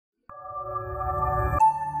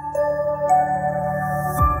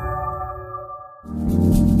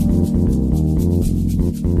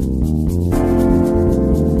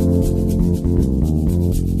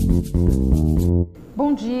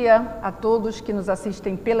bom dia a todos que nos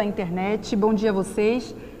assistem pela internet, bom dia a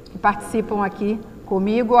vocês que participam aqui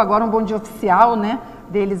comigo, agora um bom dia oficial, né,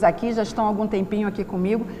 deles aqui, já estão há algum tempinho aqui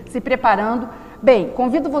comigo, se preparando. Bem,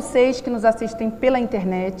 convido vocês que nos assistem pela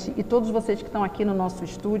internet e todos vocês que estão aqui no nosso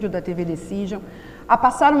estúdio da TVDecision a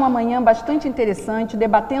passar uma manhã bastante interessante,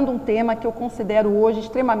 debatendo um tema que eu considero hoje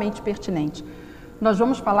extremamente pertinente. Nós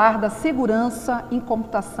vamos falar da segurança em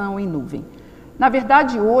computação em nuvem. Na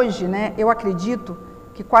verdade, hoje, né, eu acredito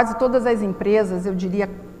que quase todas as empresas, eu diria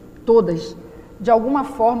todas, de alguma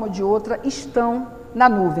forma ou de outra, estão na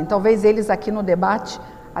nuvem. Talvez eles aqui no debate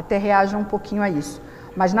até reajam um pouquinho a isso.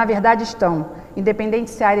 Mas, na verdade, estão,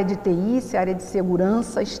 independente se a área de TI, se a área de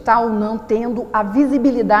segurança, está ou não tendo a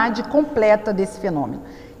visibilidade completa desse fenômeno.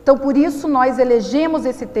 Então, por isso, nós elegemos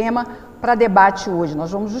esse tema para debate hoje.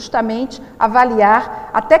 Nós vamos justamente avaliar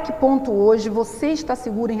até que ponto hoje você está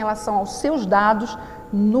seguro em relação aos seus dados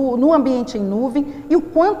no ambiente em nuvem e o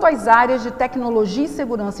quanto as áreas de tecnologia e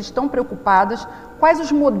segurança estão preocupadas, quais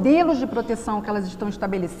os modelos de proteção que elas estão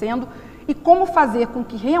estabelecendo e como fazer com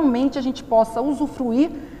que realmente a gente possa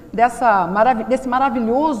usufruir desse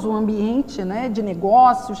maravilhoso ambiente, né, de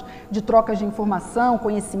negócios, de trocas de informação,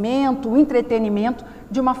 conhecimento, entretenimento,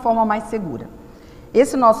 de uma forma mais segura.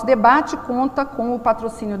 Esse nosso debate conta com o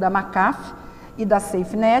patrocínio da McAfee e da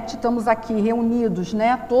SafeNet. Estamos aqui reunidos,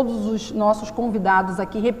 né? Todos os nossos convidados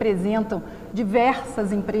aqui representam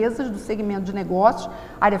diversas empresas do segmento de negócios,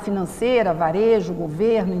 área financeira, varejo,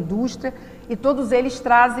 governo, indústria, e todos eles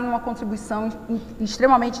trazem uma contribuição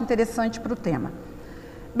extremamente interessante para o tema.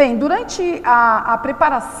 Bem, durante a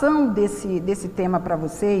preparação desse tema para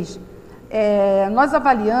vocês, nós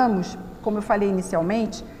avaliamos, como eu falei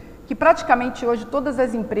inicialmente, que praticamente hoje todas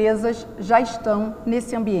as empresas já estão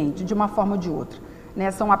nesse ambiente, de uma forma ou de outra, né?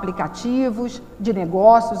 São aplicativos de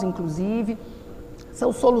negócios, inclusive,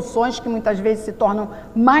 são soluções que muitas vezes se tornam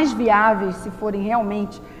mais viáveis se forem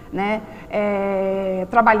realmente, né,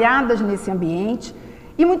 trabalhadas nesse ambiente.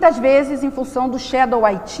 E muitas vezes, em função do Shadow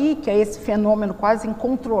IT, que é esse fenômeno quase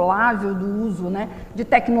incontrolável do uso, né, de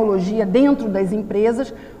tecnologia dentro das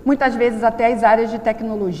empresas, muitas vezes até as áreas de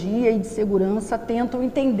tecnologia e de segurança tentam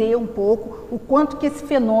entender um pouco o quanto que esse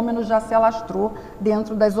fenômeno já se alastrou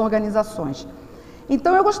dentro das organizações.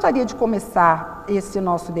 Então, eu gostaria de começar esse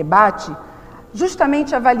nosso debate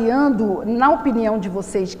justamente avaliando, na opinião de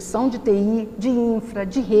vocês que são de TI, de infra,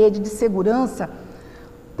 de rede, de segurança,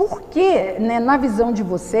 por que, né, na visão de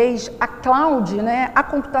vocês, a cloud, né, a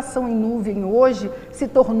computação em nuvem hoje se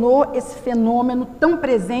tornou esse fenômeno tão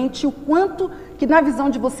presente e o quanto que, na visão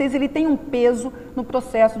de vocês, ele tem um peso no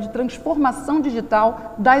processo de transformação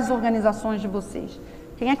digital das organizações de vocês?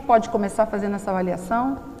 Quem é que pode começar fazendo essa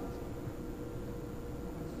avaliação?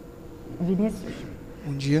 Vinícius?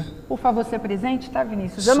 Bom dia. Por favor, se apresente, tá,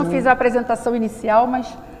 Vinícius? Eu não fiz a apresentação inicial, mas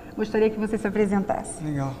gostaria que você se apresentasse.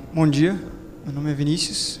 Legal. Bom dia. Meu nome é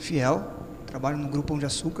Vinícius Fiel, trabalho no Grupo Pão de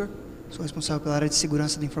Açúcar, sou responsável pela área de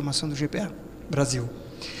segurança da informação do GPA Brasil.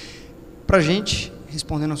 Para a gente,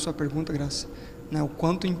 respondendo a sua pergunta, Graça, né, o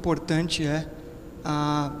quanto importante é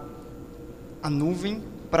a nuvem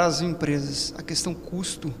para as empresas. A questão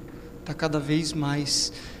custo está cada vez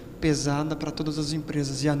mais pesada para todas as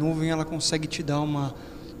empresas e a nuvem ela consegue te dar uma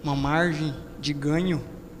margem de ganho,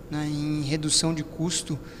 né, em redução de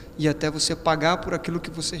custo e até você pagar por aquilo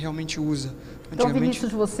que você realmente usa. Então,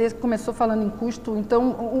 Vinícius, você começou falando em custo,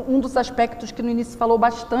 então um dos aspectos que no início falou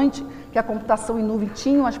bastante, que a computação em nuvem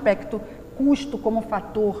tinha um aspecto custo como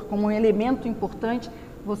fator, como um elemento importante,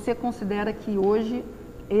 você considera que hoje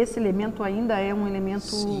esse elemento ainda é um elemento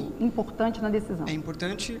Sim. importante na decisão? É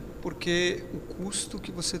importante porque o custo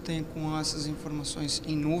que você tem com essas informações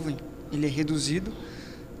em nuvem, ele é reduzido,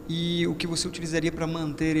 e o que você utilizaria para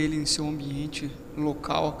manter ele em seu ambiente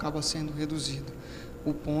local acaba sendo reduzido.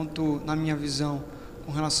 O ponto, na minha visão,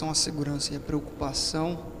 com relação à segurança e a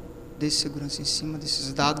preocupação de segurança em cima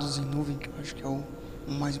desses dados em nuvem, que eu acho que é o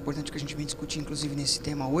mais importante que a gente vem discutir, inclusive nesse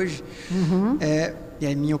tema hoje, e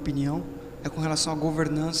a minha opinião, é com relação à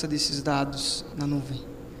governança desses dados na nuvem,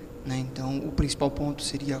 né? Então, o principal ponto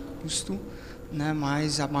seria custo, né,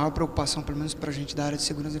 mas a maior preocupação, pelo menos para a gente da área de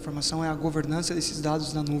segurança da informação, é a governança desses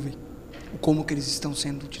dados na nuvem. Como que eles estão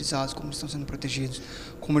sendo utilizados, como eles estão sendo protegidos,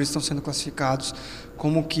 como eles estão sendo classificados,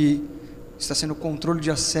 como que está sendo o controle de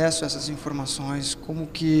acesso a essas informações, como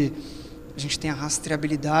que a gente tem a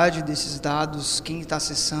rastreabilidade desses dados, quem está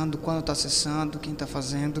acessando, quando está acessando, quem está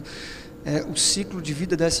fazendo, o ciclo de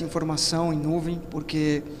vida dessa informação em nuvem,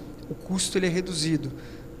 porque o custo ele é reduzido,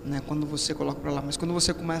 né, quando você coloca para lá, mas quando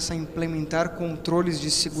você começa a implementar controles de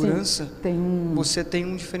segurança, Sim, você tem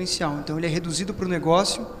um diferencial. Então ele é reduzido para o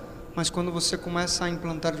negócio, mas quando você começa a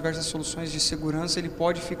implantar diversas soluções de segurança, ele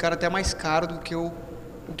pode ficar até mais caro do que o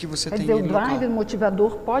que você tem no local. Quer dizer, o driver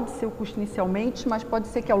motivador pode ser o custo inicialmente, mas pode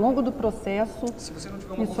ser que ao longo do processo... Se você não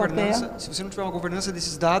tiver uma governança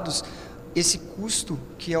desses dados, esse custo,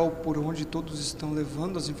 que é por onde todos estão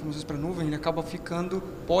levando as informações para a nuvem, ele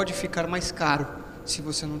pode ficar mais caro, se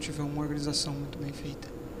você não tiver uma organização muito bem feita.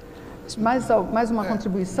 Mais uma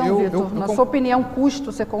contribuição, Vitor? Na sua opinião,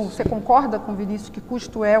 custo, você concorda com o Vinícius que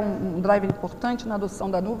custo é um driver importante na adoção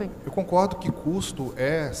da nuvem? Eu concordo que custo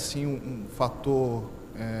é, sim, um fator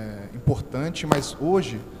importante, mas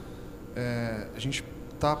hoje a gente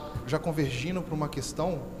está já convergindo para uma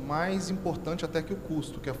questão mais importante até que o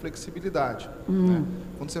custo, que é a flexibilidade. Né?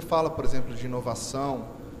 Quando você fala, por exemplo, de inovação,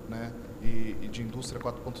 né, e de indústria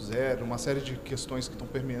 4.0, uma série de questões que estão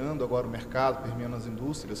permeando agora o mercado, permeando as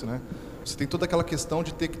indústrias, né? Você tem toda aquela questão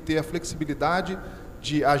de ter que ter a flexibilidade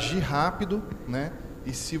de agir rápido, né?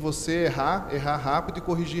 E se você errar rápido e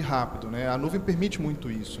corrigir rápido, né? A nuvem permite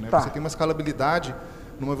muito isso, né? Você tem uma escalabilidade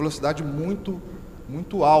numa velocidade muito,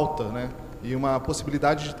 muito alta, né? E uma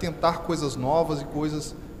possibilidade de tentar coisas novas e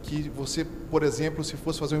coisas que você, por exemplo, se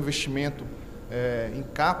fosse fazer um investimento em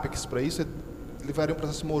CAPEX para isso, levaria um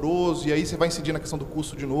processo moroso, e aí você vai incidir na questão do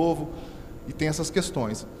custo de novo, e tem essas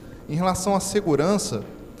questões. Em relação à segurança,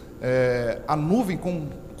 a nuvem como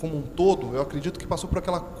um todo, eu acredito que passou por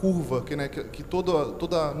aquela curva que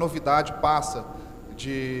toda novidade passa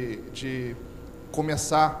de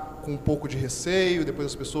começar com um pouco de receio, depois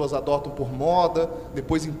as pessoas adotam por moda,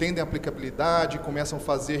 depois entendem a aplicabilidade, começam a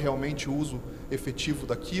fazer realmente o uso efetivo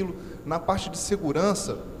daquilo. Na parte de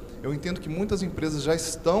segurança, eu entendo que muitas empresas já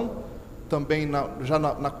estão também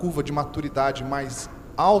na curva de maturidade mais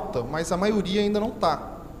alta, mas a maioria ainda não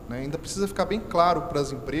está. Né? Ainda precisa ficar bem claro para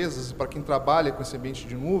as empresas e para quem trabalha com esse ambiente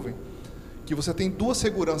de nuvem, que você tem duas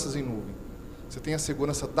seguranças em nuvem. Você tem a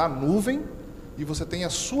segurança da nuvem e você tem a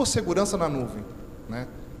sua segurança na nuvem, né?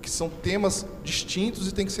 Que são temas distintos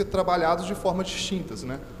e têm que ser trabalhados de formas distintas,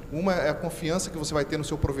 né? Uma é a confiança que você vai ter no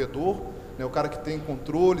seu provedor, né? O cara que tem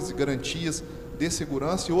controles e garantias de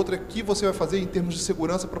segurança, e outra é o que você vai fazer em termos de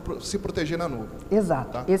segurança para se proteger na nuvem.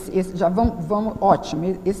 Exato. Tá? Já vamos,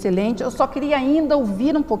 ótimo, excelente. Eu só queria ainda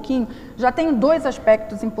ouvir um pouquinho, já tenho dois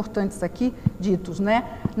aspectos importantes aqui ditos,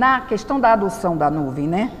 né? Na questão da adoção da nuvem,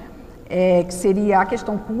 né? Que seria a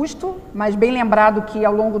questão custo, mas bem lembrado que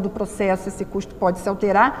ao longo do processo esse custo pode se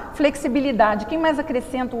alterar. Flexibilidade. Quem mais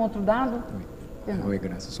acrescenta um outro dado? Oi,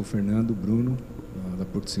 Graça. Eu sou o Fernando Bruno, da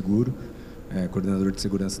Porto Seguro, coordenador de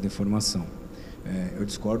segurança da informação. Eu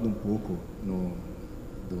discordo um pouco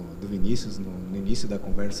do Vinícius, no início da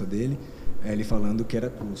conversa dele, ele falando que era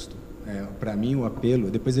custo. Para mim, o apelo,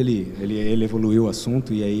 depois ele evoluiu o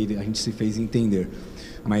assunto e aí a gente se fez entender.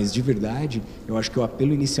 Mas, de verdade, eu acho que o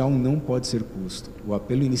apelo inicial não pode ser custo. O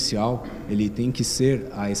apelo inicial, ele tem que ser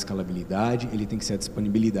a escalabilidade, ele tem que ser a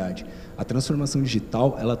disponibilidade. A transformação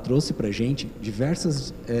digital, ela trouxe para a gente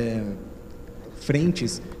diversas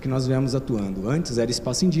frentes que nós viemos atuando. Antes era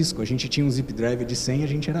espaço em disco, a gente tinha um zip drive de 100, a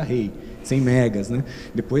gente era rei, 100 megas, né?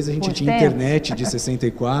 Depois a gente tinha internet de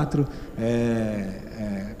 64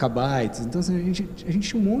 kbytes. Então assim, a gente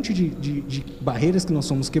tinha um monte de barreiras que nós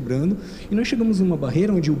fomos quebrando, e nós chegamos numa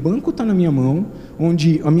barreira onde o banco está na minha mão,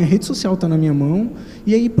 onde a minha rede social está na minha mão,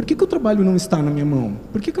 e aí por que o trabalho não está na minha mão?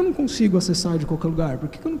 Por que eu não consigo acessar de qualquer lugar? Por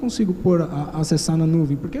que eu não consigo acessar na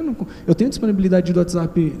nuvem? Por que eu tenho disponibilidade do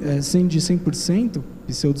WhatsApp de 100%,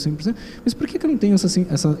 pseudo 100%, mas por que eu não tenho esse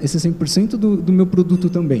 100% do meu produto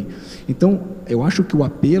também? Então, eu acho que o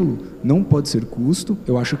apelo não pode ser custo,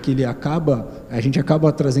 eu acho que a gente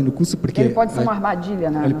acaba trazendo custo porque... Ele pode ser uma armadilha,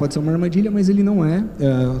 né? Ele pode ser uma armadilha, mas ele não é.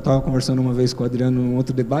 Eu estava conversando uma vez com o Adriano num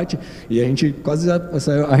outro debate, e a gente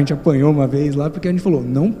a gente apanhou uma vez lá, porque a gente falou,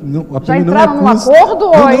 não, o apelo já não entraram é num custo. acordo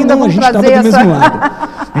ou ainda vão trazer a gente estava do mesmo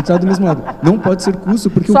lado. A gente estava do mesmo lado. Não pode ser custo,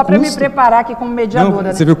 porque só o custo... para me preparar aqui como mediadora, não,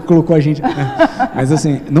 né? Você viu que colocou a gente... Mas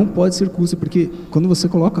assim, não pode ser custo, porque quando você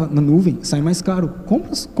coloca na nuvem, sai mais caro.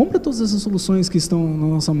 Compra todas essas soluções que estão na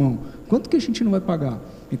nossa mão. Quanto que a gente não vai pagar?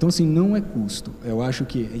 Então, assim, não é custo. Eu acho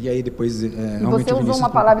que... E aí depois... E você usou uma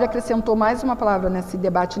palavra e acrescentou mais uma palavra nesse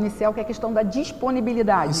debate inicial, que é a questão da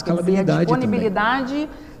disponibilidade. Escalabilidade. A disponibilidade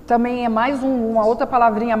também é mais uma outra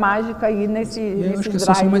palavrinha mágica aí nesse eu acho que é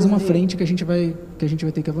só mais uma frente que a gente vai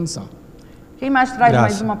ter que avançar. Quem mais traz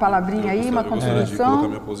mais uma palavrinha aí, uma contribuição? Eu gostaria de colocar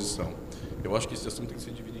minha posição. Eu acho que esse assunto tem que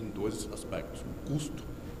ser dividido em dois aspectos, custo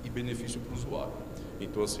e benefício para o usuário.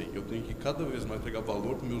 Então, assim, eu tenho que cada vez mais entregar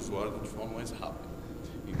valor para o meu usuário de forma mais rápida.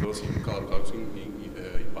 Então, assim, claro que isso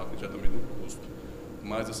impacta diretamente no custo.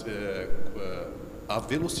 Mas assim, a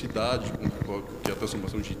velocidade que a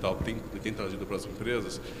transformação digital tem trazido para as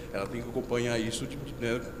empresas, ela tem que acompanhar isso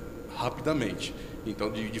rapidamente.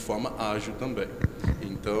 Então, de forma ágil também.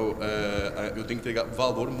 Então, eu tenho que entregar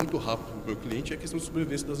valor muito rápido para o meu cliente, é a questão de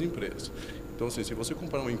sobrevivência das empresas. Então, assim, se você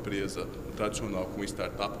comparar uma empresa tradicional com uma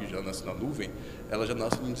startup que já nasce na nuvem, ela já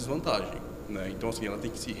nasce em desvantagem, né? Então, assim, ela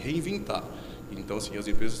tem que se reinventar. Então, assim, as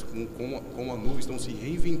empresas com a nuvem estão se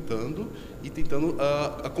reinventando e tentando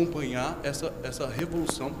acompanhar essa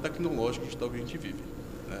revolução tecnológica digital que a gente vive,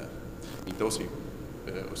 né? Então, assim,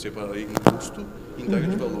 eu separei um custo e entrega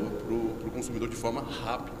de valor para o consumidor de forma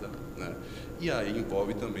rápida, né? E aí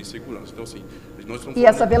envolve também segurança. Então, assim, nós estamos e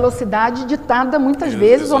essa velocidade ditada muitas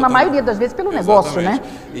vezes, ou na maioria das vezes, pelo negócio, né?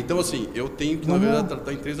 Então, assim, eu tenho que, na verdade,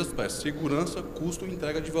 tratar em 3 aspectos: segurança, custo e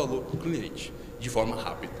entrega de valor para o cliente, de forma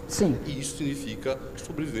rápida. Sim. E isso significa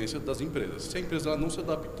sobrevivência das empresas. Se a empresa não se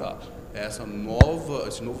adaptar a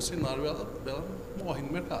esse novo cenário, ela morre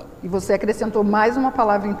no mercado. E você acrescentou mais uma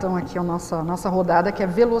palavra, então, aqui à nossa rodada, que é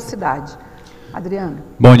velocidade. Adriano.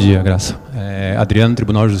 Bom dia, Graça. Adriano,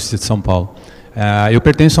 Tribunal de Justiça de São Paulo. Eu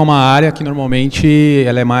pertenço a uma área que normalmente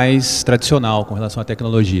ela é mais tradicional com relação à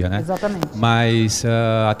tecnologia, né? Exatamente. Mas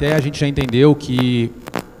até a gente já entendeu que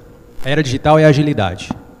a era digital é agilidade.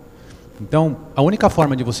 Então, a única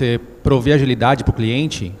forma de você prover agilidade para o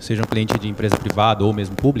cliente, seja um cliente de empresa privada ou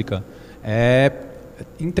mesmo pública, é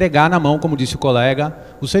entregar na mão, como disse o colega,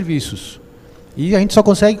 os serviços. E a gente só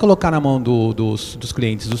consegue colocar na mão dos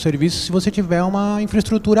clientes os serviços se você tiver uma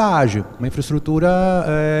infraestrutura ágil, uma infraestrutura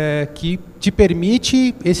que te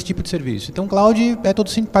permite esse tipo de serviço. Então, cloud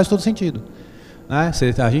faz todo sentido, né?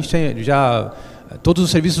 A gente tem todos os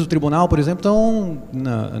serviços do tribunal, por exemplo, estão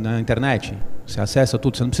na internet. Você acessa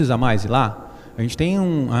tudo, você não precisa mais ir lá. A gente tem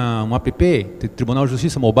um app, Tribunal de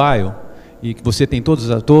Justiça Mobile, e que você tem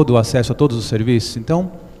todo o acesso a todos os serviços. Então,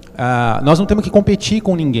 nós não temos que competir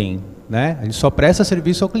com ninguém, né? A gente só presta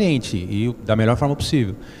serviço ao cliente e da melhor forma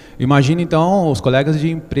possível. Imagina, então, os colegas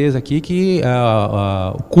de empresa aqui que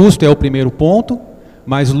o custo é o primeiro ponto,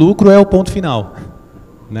 mas lucro é o ponto final,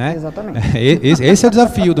 né? Exatamente. Esse é o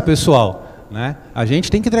desafio do pessoal, né? A gente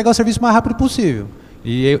tem que entregar o serviço o mais rápido possível.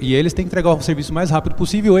 E eles têm que entregar o serviço o mais rápido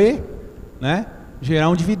possível e, né, gerar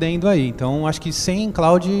um dividendo aí. Então, acho que sem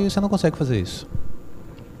cloud você não consegue fazer isso.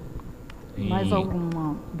 Mais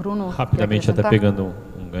alguma? Bruno? Rapidamente, até pegando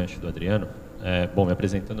um gancho do Adriano. Bom, me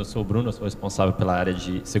apresentando, eu sou o Bruno, eu sou responsável pela área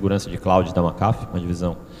de segurança de cloud da McAfee, uma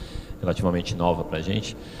divisão relativamente nova para a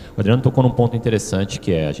gente. O Adriano tocou num ponto interessante,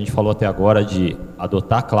 que a gente falou até agora de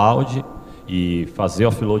adotar cloud e fazer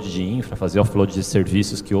offload de infra, fazer offload de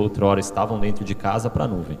serviços que outrora estavam dentro de casa para a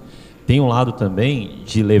nuvem. Tem um lado também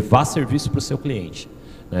de levar serviço para o seu cliente.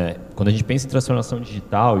 Quando a gente pensa em transformação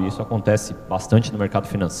digital, e isso acontece bastante no mercado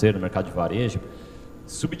financeiro, no mercado de varejo,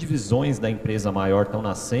 subdivisões da empresa maior estão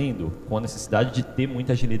nascendo com a necessidade de ter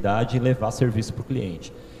muita agilidade e levar serviço para o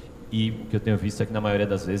cliente. E o que eu tenho visto é que na maioria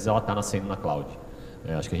das vezes ela está nascendo na cloud.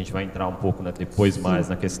 Acho que a gente vai entrar um pouco depois mais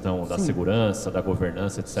na questão da segurança, da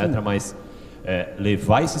governança, etc. Mas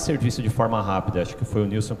levar esse serviço de forma rápida, acho que foi o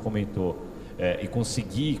Nilson que comentou, e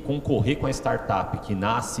conseguir concorrer com a startup que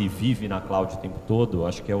nasce e vive na cloud o tempo todo,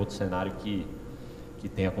 acho que é outro cenário que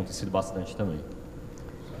tem acontecido bastante também.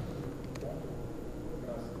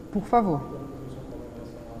 Por favor.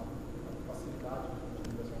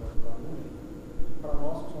 Para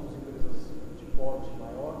nós que somos empresas de porte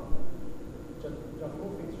maior, já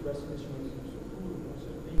foram feitos diversos investimentos no futuro,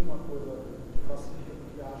 você tem uma coisa que facilita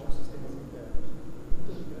que haja sistemas internos.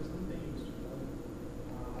 Muitas empresas não têm isso. Então,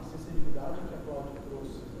 a acessibilidade que a cloud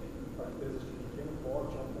trouxe para empresas de pequeno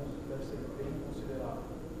porte é um ponto que deve ser bem considerado.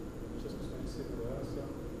 Muitas questões de segurança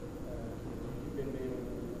que permeiam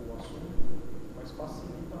o assunto, mas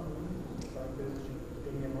facilita muito para empresas que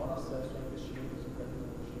têm menor acesso a investimentos em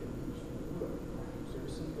tecnologia e infraestrutura. O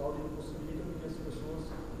serviço em cloud possibilita que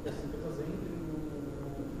as empresas entrem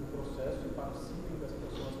no processo e participem dessa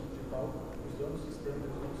transformação digital usando os sistemas,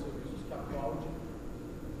 usando os serviços que a cloud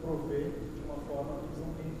provê de uma forma que eles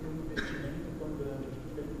não têm que ter um investimento tão grande. A gente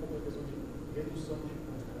tem um pouco a questão de redução de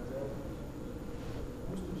custo, mas é o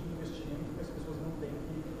custo de investimento que as pessoas não têm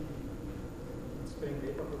que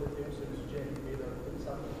desprender para poder ter um serviço de RP. Ele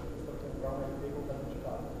sabe que custa comprar um RP qualquer um de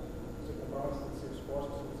casa. Você comprar uma licença de Seus,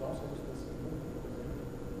 você usar um serviço desse mundo, por exemplo,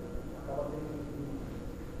 acaba tendo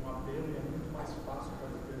um apelo e é muito mais fácil para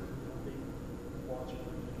as empresas que não têm um porte de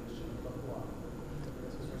investimento atual.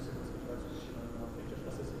 As questões de segurança que a gente vai discutir na frente, acho que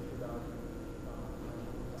a acessibilidade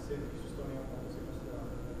a serviços também é um ponto a ser considerado.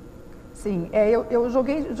 Sim, eu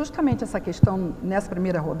joguei justamente essa questão nessa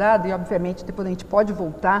primeira rodada e, obviamente, depois a gente pode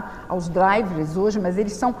voltar aos drivers hoje, mas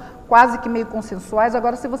eles são quase que meio consensuais.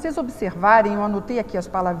 Agora, se vocês observarem, eu anotei aqui as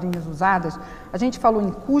palavrinhas usadas, a gente falou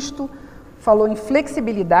em custo, falou em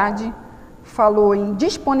flexibilidade, falou em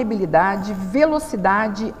disponibilidade,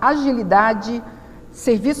 velocidade, agilidade,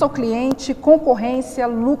 serviço ao cliente, concorrência,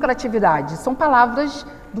 lucratividade. São palavras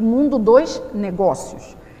do mundo dos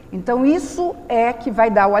negócios. Então, isso é que vai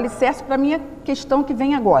dar o alicerce para a minha questão que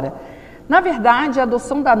vem agora. Na verdade, a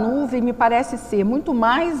adoção da nuvem me parece ser muito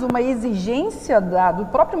mais uma exigência do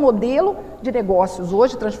próprio modelo de negócios,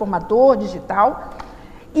 hoje transformador, digital.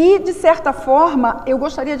 E, de certa forma, eu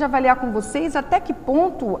gostaria de avaliar com vocês até que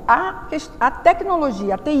ponto a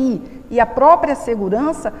tecnologia, a TI e a própria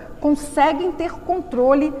segurança conseguem ter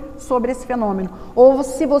controle sobre esse fenômeno. Ou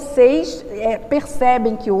se vocês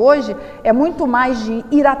percebem que hoje é muito mais de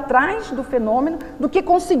ir atrás do fenômeno do que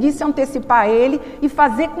conseguir se antecipar a ele e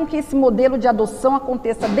fazer com que esse modelo de adoção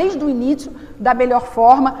aconteça desde o início da melhor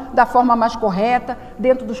forma, da forma mais correta,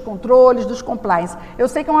 dentro dos controles, dos compliance. Eu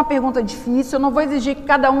sei que é uma pergunta difícil, eu não vou exigir que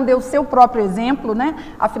cada um dê o seu próprio exemplo, né?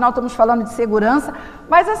 Afinal, estamos falando de segurança,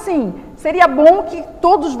 mas assim, seria bom que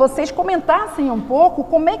todos vocês comentassem um pouco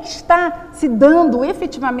como é que está se dando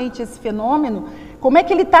efetivamente esse fenômeno, como é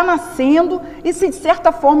que ele está nascendo e se de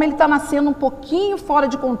certa forma ele está nascendo um pouquinho fora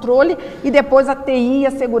de controle e depois a TI e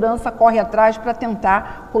a segurança corre atrás para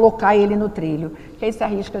tentar colocar ele no trilho. Quem se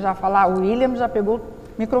arrisca já a falar? O William já pegou o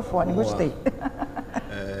microfone, gostei.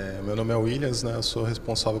 Meu nome é Williams, né? Eu sou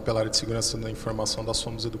responsável pela área de segurança da informação da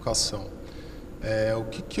Somos Educação. O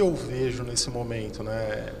que eu vejo nesse momento,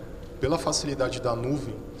 né? Pela facilidade da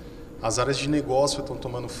nuvem, as áreas de negócio estão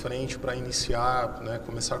tomando frente para iniciar, né,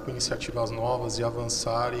 começar com iniciativas novas e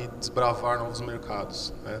avançar e desbravar novos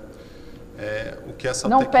mercados, né? O que essa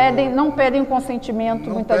não pedem consentimento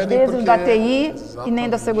muitas vezes da TI e nem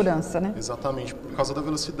da segurança, né? Exatamente, por causa da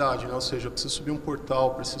velocidade, né? Ou seja, eu preciso subir um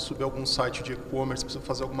portal, preciso subir algum site de e-commerce, preciso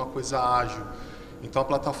fazer alguma coisa ágil. Então a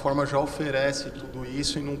plataforma já oferece tudo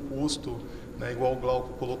isso em um custo, né, igual o Bloco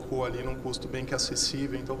colocou ali, num custo bem que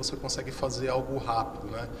acessível, então você consegue fazer algo rápido,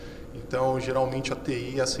 né? Então, geralmente a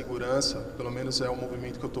TI, a segurança, pelo menos é o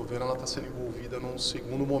movimento que eu estou vendo, ela está sendo envolvida num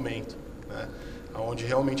segundo momento, né? Onde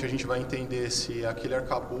realmente a gente vai entender se aquele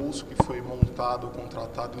arcabouço que foi montado,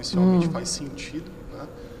 contratado inicialmente faz sentido, né?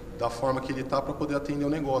 Da forma que ele está para poder atender o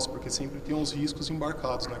negócio, porque sempre tem uns riscos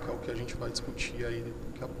embarcados, né? Que é o que a gente vai discutir aí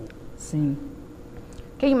daqui a pouco. Sim.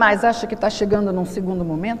 Quem mais acha que está chegando num segundo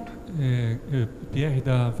momento? Pierre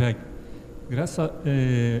da VEG.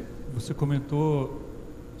 Você comentou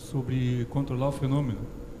sobre controlar o fenômeno.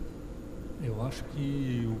 Eu acho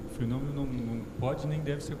que o fenômeno não pode nem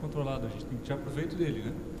deve ser controlado, a gente tem que tirar proveito dele,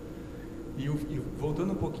 né? E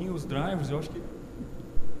voltando um pouquinho os drivers, eu acho que,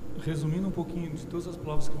 resumindo um pouquinho de todas as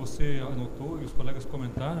palavras que você anotou e os colegas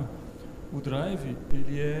comentaram, o drive,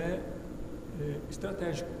 ele é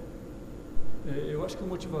estratégico. Eu acho que o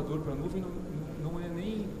motivador para a nuvem não é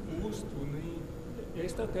nem custo, nem é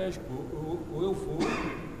estratégico. Ou eu vou,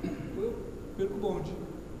 ou eu perco o bonde.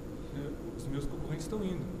 Os meus concorrentes estão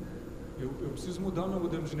indo. Eu preciso mudar o meu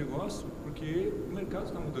modelo de negócio porque o mercado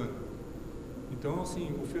está mudando. Então,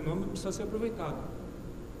 assim, o fenômeno precisa ser aproveitado.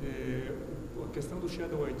 A questão do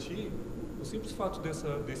Shadow IT, o simples fato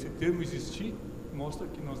desse termo existir, mostra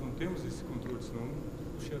que nós não temos esse controle, senão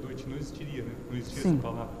o Shadow IT não existiria, né? Não existiria essa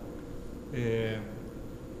palavra.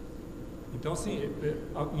 Então, assim,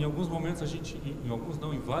 em alguns momentos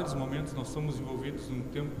em vários momentos nós somos envolvidos num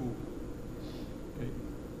tempo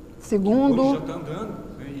segundo, já está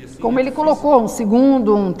andando, né? E, assim, como ele colocou, um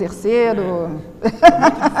segundo, um terceiro.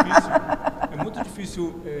 É muito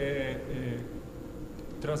difícil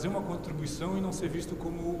trazer uma contribuição e não ser visto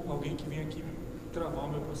como alguém que vem aqui travar o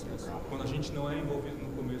meu processo, quando a gente não é envolvido no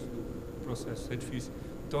começo do processo, é difícil.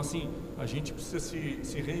 Então, assim, a gente precisa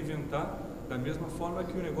se reinventar da mesma forma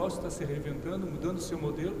que o negócio está se reinventando, mudando o seu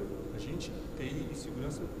modelo, a gente, TI e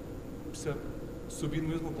segurança, precisa subir no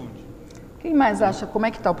mesmo bonde. Quem mais acha, como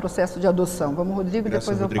é que está o processo de adoção? Vamos, Rodrigo, depois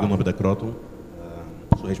eu falo. Rodrigo, nome da Croton,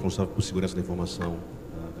 sou responsável por segurança da informação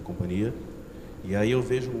da companhia, e aí eu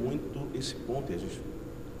vejo muito esse ponto, e a gente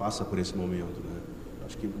passa por esse momento, né?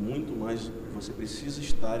 Acho que muito mais você precisa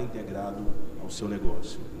estar integrado ao seu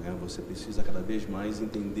negócio, né? Você precisa cada vez mais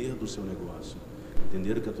entender do seu negócio,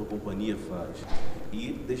 entender o que a tua companhia faz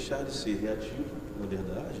e deixar de ser reativo, na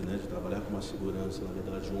verdade, né? De trabalhar com uma segurança, na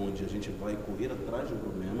verdade, onde a gente vai correr atrás de um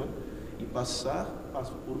problema e passar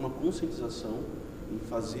por uma conscientização em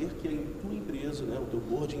fazer que a tua empresa, né, o teu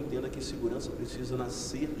board entenda que segurança precisa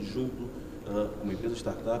nascer junto, uma empresa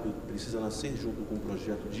startup precisa nascer junto com um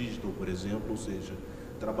projeto digital, por exemplo, ou seja,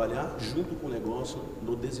 trabalhar junto com o negócio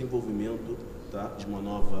no desenvolvimento, tá, de um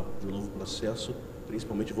novo processo,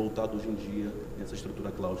 principalmente voltado hoje em dia nessa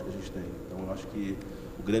estrutura cloud que a gente tem. Então, eu acho que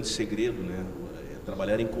o grande segredo, né, é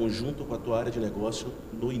trabalhar em conjunto com a tua área de negócio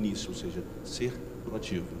no início, ou seja, ser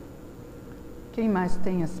proativo. Quem mais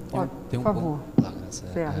tem esse? Por favor.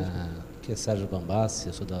 Sérgio. Aqui é Sérgio Bambassi,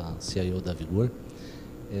 eu sou da CIO da Vigor.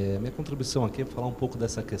 Minha contribuição aqui é falar um pouco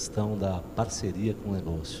dessa questão da parceria com o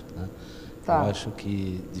negócio, né? Tá. Eu acho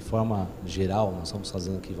que, de forma geral, nós estamos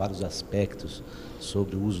fazendo aqui vários aspectos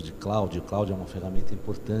sobre o uso de cloud. O cloud é uma ferramenta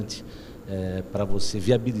importante para você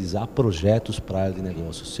viabilizar projetos para a área de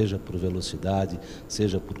negócio, seja por velocidade,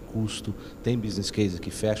 seja por custo. Tem business cases que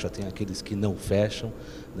fecham, tem aqueles que não fecham,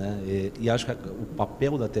 né? E acho que o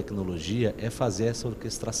papel da tecnologia é fazer essa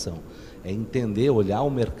orquestração, é entender, olhar o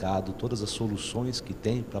mercado, todas as soluções que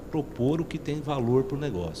tem para propor o que tem valor para o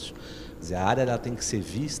negócio. Quer dizer, a área ela tem que ser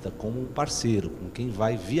vista como um parceiro, com quem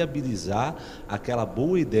vai viabilizar aquela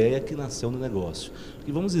boa ideia que nasceu no negócio.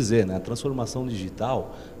 E vamos dizer, né, a transformação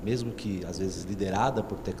digital, mesmo que às vezes liderada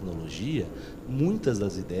por tecnologia, muitas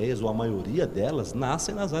das ideias, ou a maioria delas,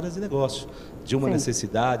 nascem nas áreas de negócio. De uma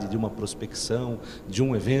necessidade, de uma prospecção, de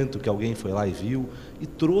um evento que alguém foi lá e viu e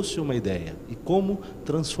trouxe uma ideia. E como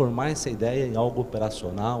transformar essa ideia em algo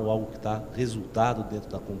operacional, algo que está resultado dentro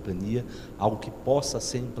da companhia, algo que possa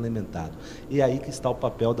ser implementado. E aí que está o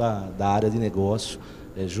papel da área de negócio,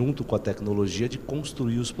 junto com a tecnologia, de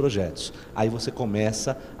construir os projetos. Aí você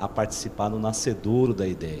começa a participar no nascedouro da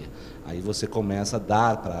ideia. Aí você começa a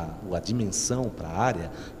dar a dimensão para a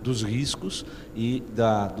área dos riscos e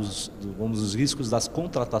dos riscos das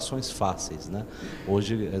contratações fáceis, né?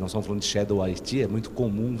 Hoje, nós estamos falando de Shadow IT, é muito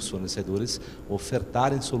comum os fornecedores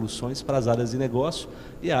ofertarem soluções para as áreas de negócio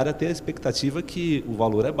e a área ter a expectativa que o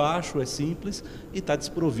valor é baixo, é simples e está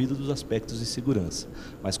desprovido dos aspectos de segurança.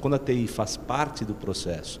 Mas quando a TI faz parte do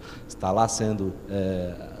processo, está lá sendo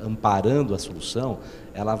amparando a solução,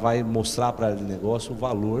 ela vai mostrar para a área de negócio o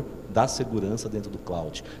valor da segurança dentro do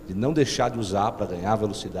cloud, de não deixar de usar para ganhar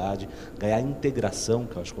velocidade, ganhar integração,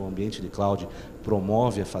 que eu acho que o ambiente de cloud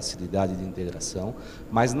promove a facilidade de integração,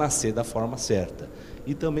 mas nascer da forma certa.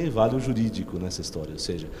 E também vale o jurídico nessa história, ou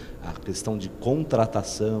seja, a questão de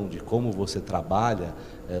contratação, de como você trabalha,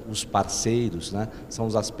 os parceiros, né, são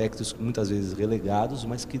os aspectos muitas vezes relegados,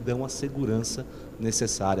 mas que dão a segurança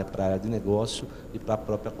necessária para a área de negócio e para a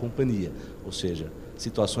própria companhia. Ou seja,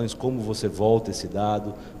 situações como você volta esse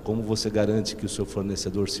dado, como você garante que o seu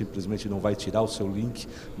fornecedor simplesmente não vai tirar o seu link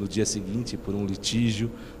no dia seguinte por um litígio,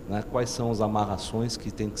 né? Quais são as amarrações que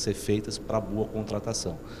têm que ser feitas para a boa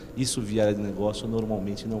contratação. Isso via área de negócio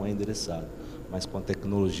normalmente não é endereçado, mas com a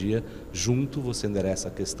tecnologia, junto você endereça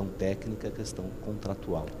a questão técnica e a questão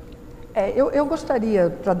contratual. Eu gostaria,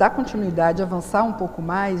 para dar continuidade, avançar um pouco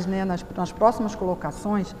mais, né, nas próximas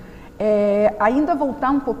colocações, ainda voltar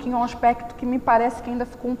um pouquinho ao aspecto que me parece que ainda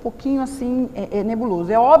ficou um pouquinho assim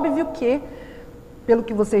nebuloso. É óbvio que, pelo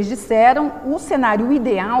que vocês disseram, o cenário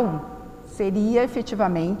ideal seria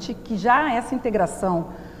efetivamente que já essa integração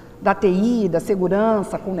da TI, da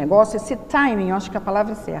segurança com o negócio, esse timing, eu acho que a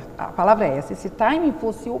palavra é certa, a palavra é essa, esse timing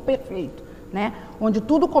fosse o perfeito, né? Onde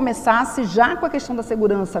tudo começasse já com a questão da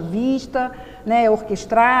segurança vista, né,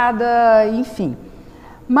 orquestrada, enfim.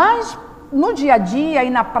 Mas no dia a dia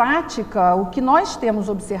e na prática, o que nós temos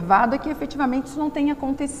observado é que efetivamente isso não tem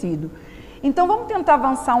acontecido. Então vamos tentar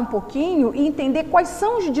avançar um pouquinho e entender quais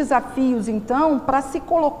são os desafios, então, para se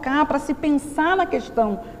colocar, para se pensar na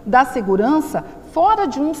questão da segurança fora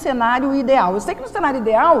de um cenário ideal. Eu sei que no cenário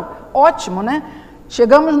ideal, ótimo, né?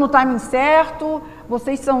 Chegamos no timing certo,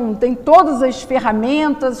 vocês têm todas as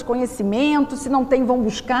ferramentas, conhecimentos, se não tem, vão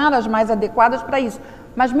buscar as mais adequadas para isso.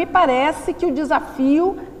 Mas me parece que o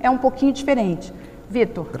desafio é um pouquinho diferente.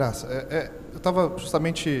 Vitor. Graça, eu estava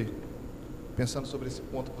justamente pensando sobre esse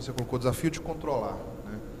ponto que você colocou, o desafio de controlar,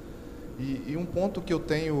 né? E um ponto que eu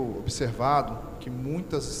tenho observado, que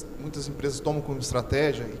muitas empresas tomam como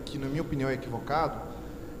estratégia, e que na minha opinião é equivocado,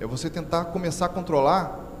 é você tentar começar a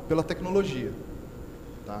controlar pela tecnologia.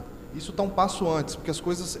 Tá? Isso está um passo antes, porque as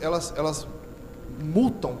coisas elas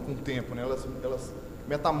mutam com o tempo, né? Elas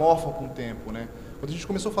metamorfam com o tempo, né? Quando a gente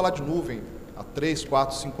começou a falar de nuvem, há 3,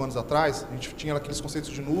 4, 5 anos atrás, a gente tinha aqueles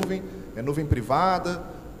conceitos de nuvem, nuvem privada,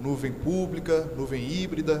 nuvem pública, nuvem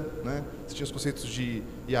híbrida, né? Você tinha os conceitos de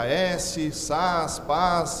IaaS, SaaS,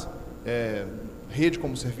 PaaS, rede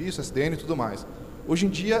como serviço, SDN e tudo mais. Hoje em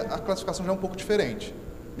dia, a classificação já é um pouco diferente.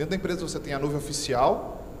 Dentro da empresa você tem a nuvem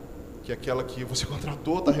oficial, que é aquela que você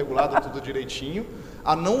contratou, está regulada tudo direitinho.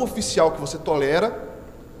 A não oficial, que você tolera.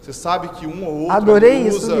 Você sabe que um ou outro Adorei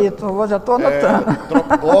usa, isso, Vitor, já estou anotando.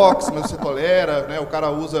 Dropbox, mas você tolera, né? O cara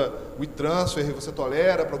usa o e-transfer e você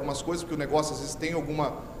tolera para algumas coisas, porque o negócio às vezes tem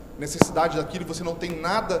alguma necessidade daquilo e você não tem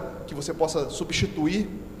nada que você possa substituir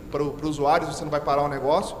para o usuário, você não vai parar o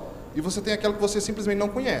negócio. E você tem aquela que você simplesmente não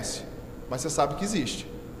conhece, mas você sabe que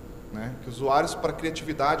existe, né? Que os usuários, para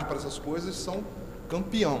criatividade, para essas coisas, são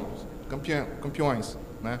campeões campeões,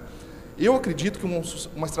 né? Eu acredito que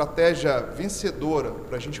uma estratégia vencedora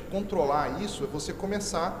para a gente controlar isso é você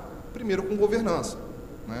começar primeiro com governança,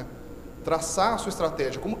 né? Traçar a sua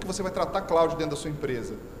estratégia, como que você vai tratar cloud dentro da sua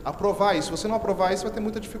empresa, aprovar isso. Se você não aprovar isso, vai ter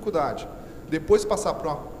muita dificuldade. Depois passar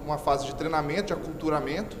para uma fase de treinamento, de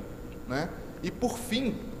aculturamento, né? E por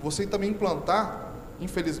fim, você também implantar,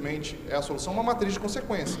 infelizmente é a solução, uma matriz de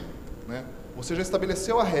consequência, né? Você já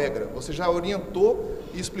estabeleceu a regra, você já orientou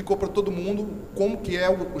e explicou para todo mundo como que é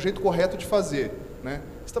o jeito correto de fazer, né?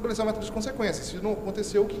 Estabeleceu uma matriz de consequência. Se não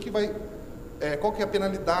aconteceu, qual que é a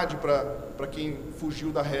penalidade para quem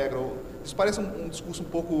fugiu da regra? Isso parece um discurso um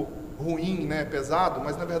pouco ruim, né, pesado,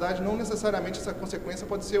 mas na verdade não necessariamente essa consequência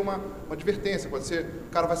pode ser uma advertência, pode ser,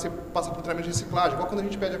 o cara passa por um treinamento de reciclagem, igual quando a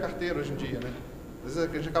gente pede a carteira hoje em dia, né? Às vezes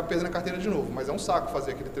a gente acaba perdendo a carteira de novo, mas é um saco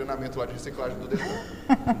fazer aquele treinamento lá de reciclagem do Detran.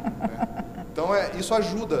 Né? Então isso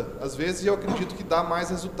ajuda, às vezes, e eu acredito que dá mais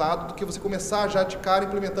resultado do que você começar já de cara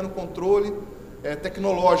implementando controle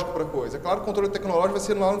tecnológico para a coisa. É claro que o controle tecnológico vai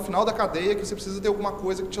ser lá no final da cadeia, que você precisa ter alguma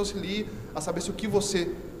coisa que te auxilie a saber se o que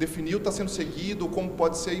você definiu está sendo seguido ou como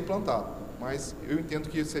pode ser implantado. Mas eu entendo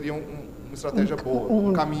que seria uma estratégia boa,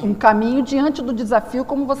 um caminho. Um caminho diante do desafio,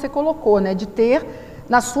 como você colocou, né? De ter,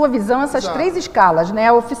 na sua visão, essas três escalas, né?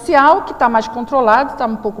 A oficial, que está mais controlado, está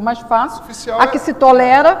um pouco mais fácil, a que se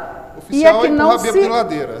tolera... Oficial e a que não se...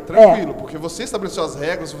 ladeira, tranquilo, porque você estabeleceu as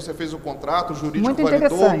regras, você fez o contrato, o jurídico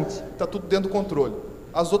validou, está tudo dentro do controle.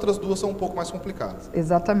 As outras duas são um pouco mais complicadas.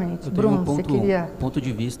 Exatamente. Eu Bruno, tenho você queria... ponto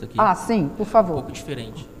de vista aqui. Ah, sim, por favor. Um pouco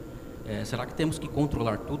diferente. Será que temos que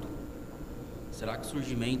controlar tudo? Será que o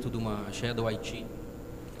surgimento de uma Shadow IT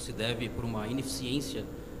se deve por uma ineficiência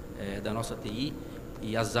da nossa TI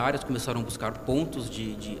e as áreas começaram a buscar pontos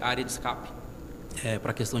de área de escape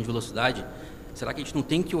para a questão de velocidade? Será que a gente não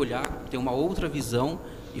tem que olhar, ter uma outra visão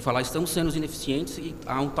e falar, estamos sendo ineficientes e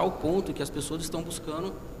há um tal ponto que as pessoas estão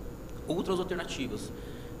buscando outras alternativas?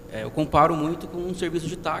 Eu comparo muito com um serviço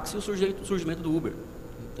de táxi e o surgimento do Uber.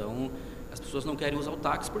 Então, as pessoas não querem usar o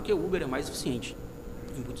táxi porque o Uber é mais eficiente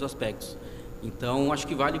em muitos aspectos. Então, acho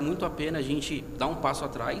que vale muito a pena a gente dar um passo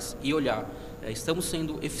atrás e olhar. Estamos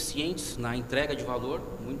sendo eficientes na entrega de valor,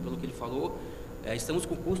 muito pelo que ele falou. Estamos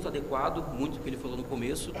com o custo adequado, muito pelo que ele falou no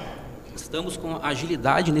começo. Estamos com a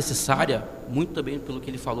agilidade necessária, muito também pelo que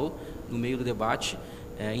ele falou no meio do debate.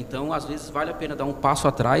 Então, às vezes, vale a pena dar um passo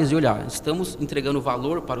atrás e olhar. Estamos entregando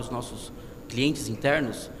valor para os nossos clientes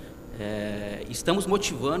internos? Estamos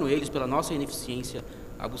motivando eles, pela nossa ineficiência,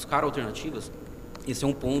 a buscar alternativas? Esse é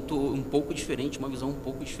um ponto um pouco diferente, uma visão um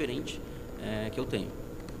pouco diferente que eu tenho.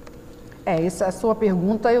 Essa é a sua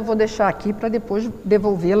pergunta, eu vou deixar aqui para depois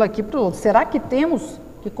devolvê-la aqui para o outro. Será que temos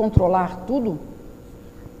que controlar tudo?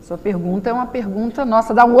 Sua pergunta é uma pergunta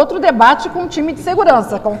nossa, dá um outro debate com o time de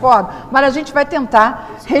segurança, concorda? Mas a gente vai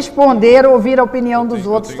tentar responder, ouvir a opinião dos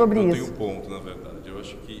outros sobre isso. Eu tenho um ponto, na verdade. Eu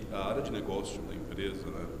acho que a área de negócio da empresa,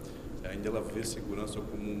 né, ainda ela vê segurança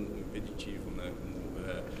como um impeditivo, né?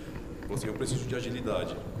 Como, assim, eu preciso de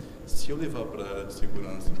agilidade. Se eu levar para a área de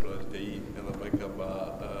segurança, para a TI, ela vai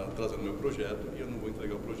acabar trazendo meu projeto e eu não vou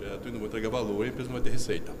entregar o projeto e não vou entregar valor e a empresa não vai ter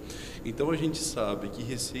receita. Então, a gente sabe que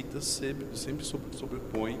receita sempre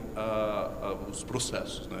sobrepõe os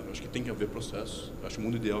processos, né? Eu acho que tem que haver processos. Eu acho o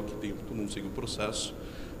mundo ideal que todo mundo siga o processo,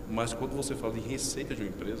 mas quando você fala em receita de uma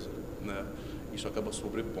empresa, né, isso acaba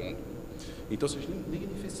sobrepondo. Então, se a gente liga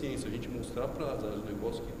em eficiência, a gente mostrar para as áreas de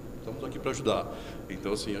negócio que estamos aqui para ajudar.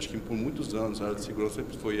 Então, assim, acho que por muitos anos a área de segurança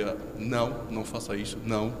sempre foi não faça isso,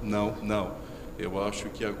 não. Eu acho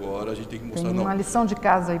que agora a gente tem que mostrar... Tem uma lição de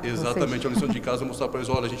casa aí para vocês. Exatamente, a lição de casa é mostrar para eles,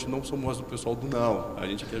 olha, a gente não somos mais o pessoal do não, a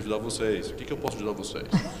gente quer ajudar vocês. O que eu posso ajudar vocês?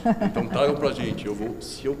 Então, tragam para a gente, eu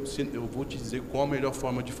vou te dizer qual a melhor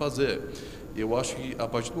forma de fazer. Eu acho que a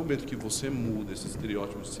partir do momento que você muda esses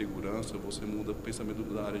estereótipos de segurança, você muda o pensamento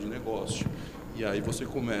da área de negócio. E aí você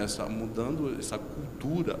começa, mudando essa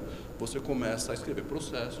cultura, você começa a escrever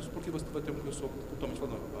processos, porque você vai ter uma pessoa totalmente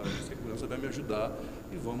falando, a área de segurança vai me ajudar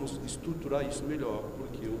e vamos estruturar isso melhor,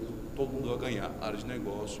 porque todo mundo vai ganhar. A área de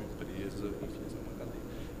negócio, empresa, enfim, essa é uma cadeia.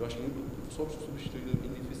 Eu acho que só substituindo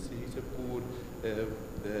ineficiência por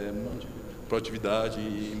proatividade,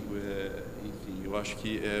 enfim, eu acho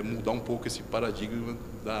que é mudar um pouco esse paradigma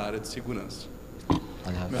da área de segurança.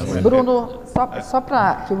 Bruno, só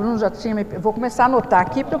para que o Bruno já tinha... Vou começar a anotar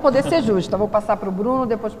aqui para eu poder ser justa. Vou passar para o Bruno,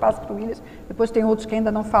 depois passo para o Williams, depois tem outros que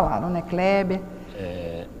ainda não falaram, né? Kleber.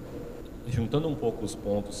 Juntando um pouco os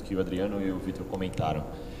pontos que o Adriano e o Vitor comentaram,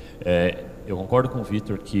 eu concordo com o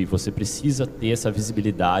Vitor que você precisa ter essa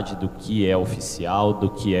visibilidade do que é oficial, do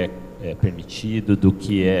que é permitido, do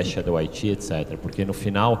que é Shadow IT, etc. Porque no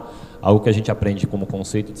final, algo que a gente aprende como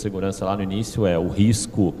conceito de segurança lá no início é o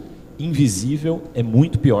risco invisível é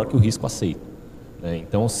muito pior que o risco aceito. Né?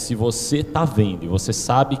 Então, se você está vendo e você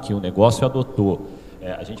sabe que o negócio adotou,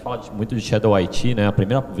 a gente fala muito de Shadow IT, né? A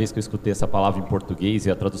primeira vez que eu escutei essa palavra em português e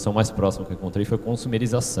a tradução mais próxima que eu encontrei foi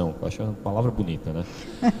consumerização, que eu acho uma palavra bonita, né?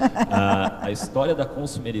 A história da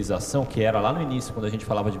consumerização, que era lá no início, quando a gente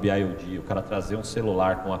falava de BIOD, o cara trazer um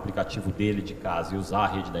celular com o aplicativo dele de casa e usar a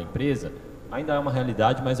rede da empresa, ainda é uma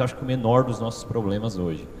realidade, mas acho que o menor dos nossos problemas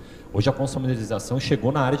hoje. Hoje a consumerização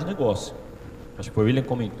chegou na área de negócio. Acho que o William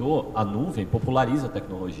comentou, a nuvem populariza a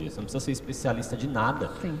tecnologia. Você não precisa ser especialista de nada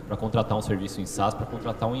para contratar um serviço em SaaS, para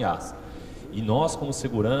contratar um IaaS. E nós, como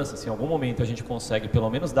segurança, se em algum momento a gente consegue pelo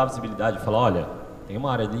menos dar visibilidade e falar, olha, tem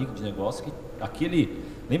uma área ali de negócio que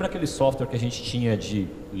lembra aquele software que a gente tinha de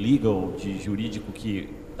legal, de jurídico, que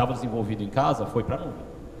estava desenvolvido em casa? Foi para a nuvem.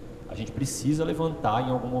 A gente precisa levantar em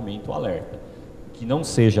algum momento o alerta. Que não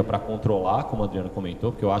seja para controlar, como o Adriano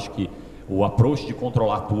comentou, porque eu acho que o approach de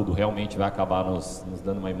controlar tudo realmente vai acabar nos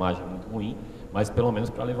dando uma imagem muito ruim, mas pelo menos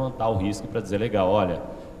para levantar o risco e para dizer, legal, olha,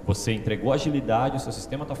 você entregou agilidade, o seu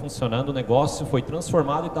sistema está funcionando, o negócio foi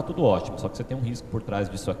transformado e está tudo ótimo, só que você tem um risco por trás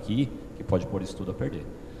disso aqui que pode pôr isso tudo a perder.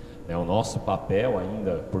 O nosso papel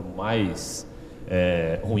ainda, por mais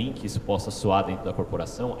ruim que isso possa soar dentro da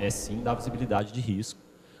corporação, é sim dar visibilidade de risco,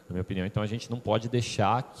 na minha opinião. Então a gente não pode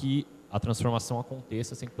deixar que a transformação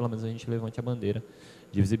aconteça sem que pelo menos a gente levante a bandeira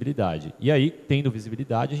de visibilidade. E aí, tendo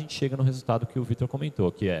visibilidade, a gente chega no resultado que o Vitor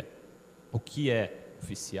comentou, que é o que é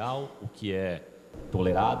oficial, o que é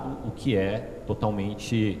tolerado, o que é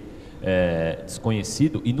totalmente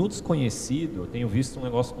desconhecido. E no desconhecido, eu tenho visto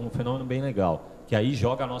um fenômeno bem legal, que aí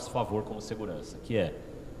joga a nosso favor como segurança, que é,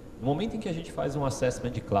 no momento em que a gente faz um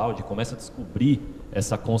assessment de cloud, começa a descobrir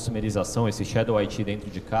essa consumerização, esse shadow IT dentro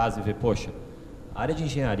de casa e vê, poxa, a área de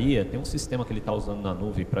engenharia tem um sistema que ele está usando na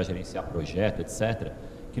nuvem para gerenciar projeto, etc.,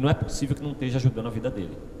 que não é possível que não esteja ajudando a vida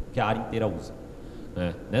dele, que a área inteira usa.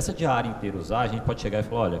 Nessa de a área inteira usar, a gente pode chegar e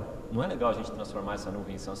falar, olha, não é legal a gente transformar essa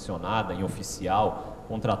nuvem em sancionada, em oficial,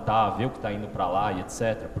 contratar, ver o que está indo para lá e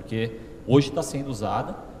etc., porque hoje está sendo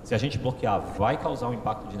usada, se a gente bloquear vai causar um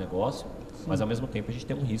impacto de negócio, mas ao mesmo tempo a gente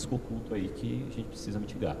tem um risco oculto aí que a gente precisa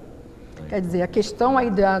mitigar. Quer dizer, a questão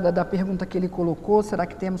aí da pergunta que ele colocou, será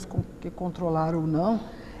que temos que controlar ou não?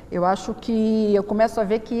 Eu acho que eu começo a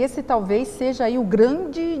ver que esse talvez seja aí o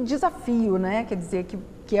grande desafio, né? Quer dizer,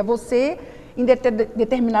 que é você, em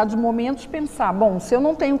determinados momentos, pensar, bom, se eu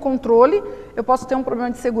não tenho controle, eu posso ter um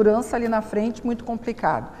problema de segurança ali na frente muito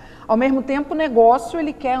complicado. Ao mesmo tempo, o negócio,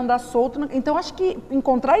 ele quer andar solto. Então, acho que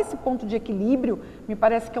encontrar esse ponto de equilíbrio, me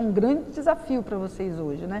parece que é um grande desafio para vocês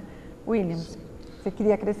hoje, né? Williams, você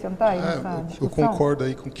queria acrescentar aí nessa discussão? Eu concordo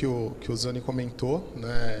aí com o que o Zani comentou,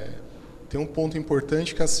 né? Tem um ponto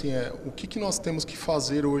importante que assim, o que nós temos que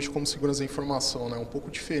fazer hoje como segurança da informação, né? Um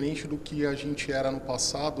pouco diferente do que a gente era no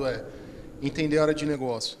passado, entender a área de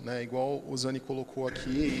negócio, né? Igual o Zani colocou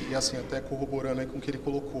aqui e assim, até corroborando aí com o que ele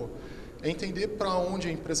colocou. É entender para onde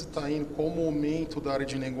a empresa está indo, qual o momento da área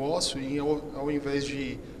de negócio e ao invés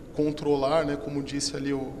de controlar, né, como disse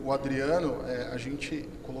ali o Adriano, a gente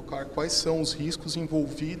colocar quais são os riscos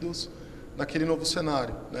envolvidos naquele novo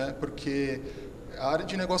cenário, né? Porque a área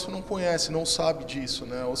de negócio não conhece, não sabe disso,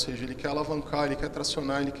 né? Ou seja, ele quer alavancar, ele quer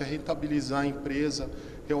tracionar, ele quer rentabilizar a empresa,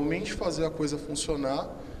 realmente fazer a coisa funcionar,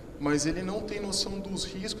 mas ele não tem noção dos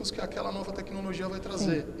riscos que aquela nova tecnologia vai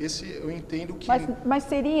trazer. Sim. Esse eu entendo que... Mas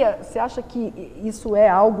você acha que isso é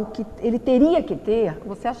algo que ele teria que ter?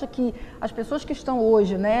 Você acha que as pessoas que estão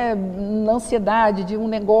hoje, né, na ansiedade de um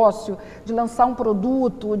negócio, de lançar um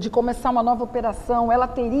produto, de começar uma nova operação, ela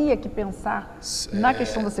teria que pensar na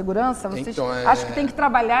questão da segurança? Vocês acham que tem que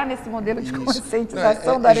trabalhar nesse modelo de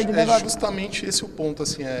conscientização da área de negócio? É justamente esse o ponto.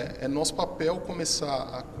 Assim, é nosso papel começar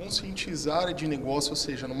a conscientizar a área de negócio, ou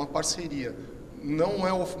seja, numa parceria,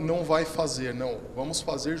 não vai fazer, não, vamos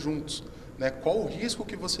fazer juntos, né? Qual o risco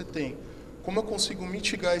que você tem? Como eu consigo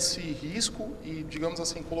mitigar esse risco e, digamos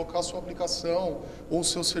assim, colocar a sua aplicação, ou o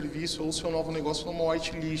seu serviço, ou o seu novo negócio numa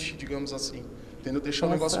whitelist, digamos assim, entendeu? Deixar o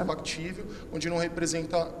negócio factível, onde não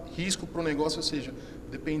representa risco para o negócio, ou seja,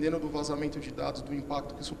 dependendo do vazamento de dados, do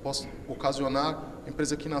impacto que isso possa ocasionar, a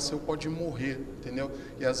empresa que nasceu pode morrer, entendeu?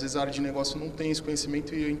 E às vezes a área de negócio não tem esse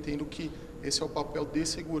conhecimento e eu entendo que esse é o papel de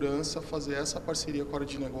segurança, fazer essa parceria com a área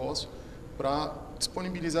de negócio para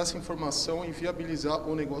disponibilizar essa informação e viabilizar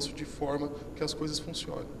o negócio de forma que as coisas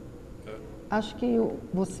funcionem. Acho que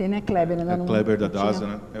você, né, Kleber? Kleber da DASA,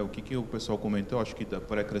 né? O que o pessoal comentou, acho que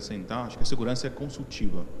para acrescentar, acho que a segurança é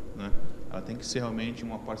consultiva, né? Ela tem que ser realmente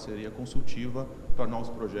uma parceria consultiva para novos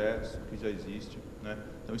projetos que já existem, né?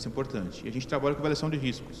 Então isso é importante. E a gente trabalha com avaliação de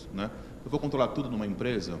riscos, né? Eu vou controlar tudo numa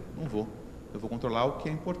empresa? Não vou. Eu vou controlar o que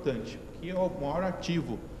é importante, que é o maior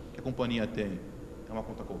ativo que a companhia tem? É uma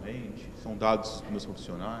conta corrente? São dados dos meus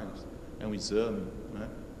profissionais? É um exame? Né?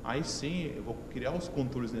 Aí sim, eu vou criar os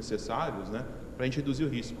controles necessários, né, para a gente reduzir o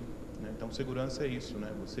risco. Né? Então, segurança é isso, né?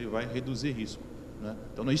 Você vai reduzir risco. Né?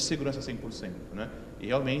 Então, não existe segurança 100%. Né? E,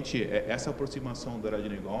 realmente, essa aproximação da área de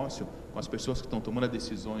negócio com as pessoas que estão tomando as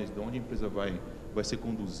decisões de onde a empresa vai ser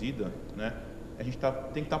conduzida, né? A gente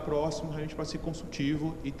tem que estar próximo realmente para ser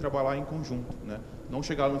consultivo e trabalhar em conjunto. Né? Não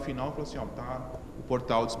chegar no final e falar assim, está o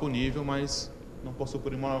portal disponível, mas não passou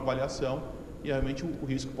por uma avaliação e, realmente, o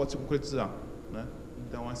risco pode se concretizar. Né?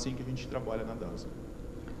 Então, é assim que a gente trabalha na DAS.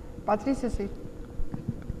 Patrícia, sim.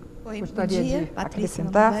 Oi, gostaria bom dia, de Patrícia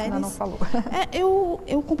acrescentar, senão não falou.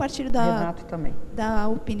 Eu compartilho Renato também. Da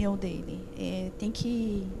opinião dele. Tem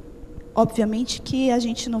que, obviamente, que a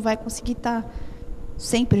gente não vai conseguir estar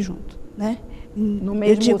sempre junto, né? No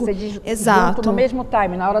mesmo, você diz, exato. Junto, no mesmo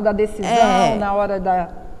time, na hora da decisão, na hora da...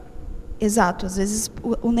 Exato. Às vezes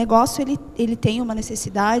o negócio ele tem uma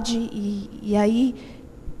necessidade e aí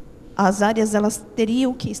as áreas elas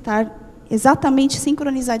teriam que estar exatamente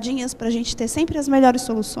sincronizadinhas para a gente ter sempre as melhores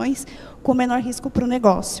soluções com o menor risco para o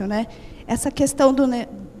negócio, né? Essa questão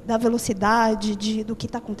da velocidade, do que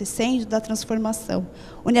está acontecendo, da transformação.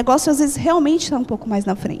 O negócio, às vezes, realmente está um pouco mais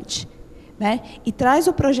na frente, né? E traz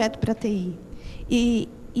o projeto para a TI.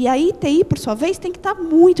 E aí, TI, por sua vez, tem que estar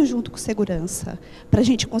muito junto com segurança, para a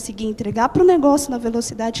gente conseguir entregar para o negócio, na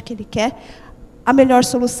velocidade que ele quer, a melhor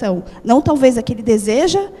solução. Não talvez a que ele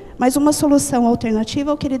deseja, mas uma solução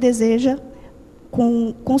alternativa ao que ele deseja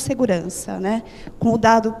com segurança, né? Com o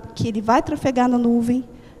dado que ele vai trafegar na nuvem,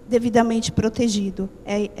 devidamente protegido.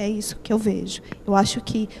 É isso que eu vejo. Eu acho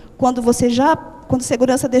que quando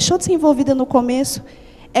segurança deixou de ser envolvida no começo,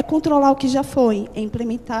 é controlar o que já foi, é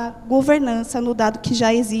implementar governança no dado que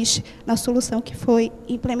já existe, na solução que foi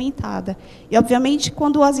implementada. E, obviamente,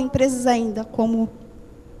 quando as empresas ainda, como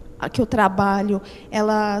a que eu trabalho,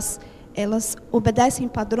 elas obedecem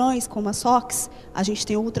padrões, como a SOX, a gente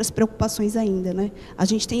tem outras preocupações ainda, né? A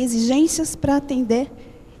gente tem exigências para atender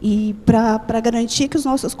e para garantir que os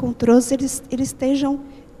nossos controles eles estejam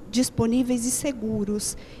disponíveis e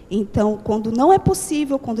seguros. Então, quando não é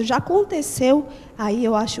possível, quando já aconteceu, aí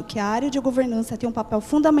eu acho que a área de governança tem um papel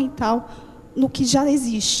fundamental no que já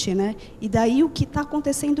existe, né? E daí o que está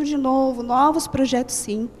acontecendo de novo, novos projetos,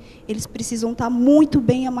 sim, eles precisam estar muito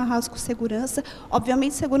bem amarrados com segurança.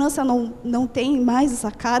 Obviamente, segurança não tem mais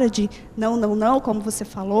essa cara de não, como você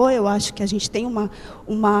falou. Eu acho que a gente tem uma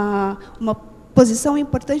posição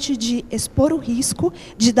importante de expor o risco,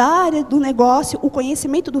 de dar à área do negócio o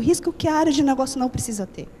conhecimento do risco que a área de negócio não precisa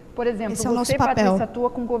ter. Por exemplo, esse é o nosso você, papel. Patrícia, atua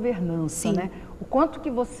com governança, sim, né? O quanto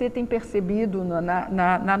que você tem percebido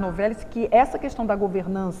na Novelice que essa questão da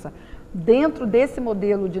governança, dentro desse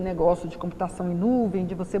modelo de negócio de computação em nuvem,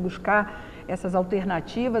 de você buscar essas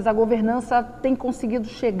alternativas, a governança tem conseguido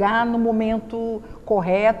chegar no momento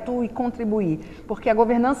correto e contribuir? Porque a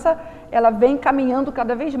governança ela vem caminhando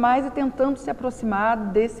cada vez mais e tentando se aproximar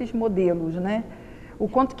desses modelos, né? O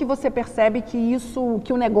quanto que você percebe que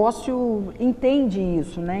o negócio entende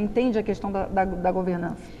isso, né? Entende a questão da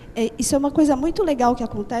governança? Isso é uma coisa muito legal que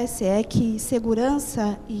acontece, é que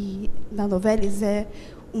segurança na Novelice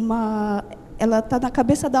ela está na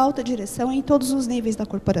cabeça da alta direção em todos os níveis da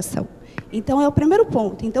corporação. Então, é o primeiro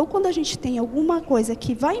ponto. Então, quando a gente tem alguma coisa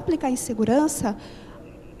que vai implicar em segurança,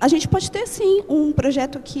 a gente pode ter, sim, um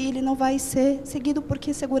projeto que ele não vai ser seguido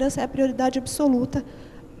porque segurança é a prioridade absoluta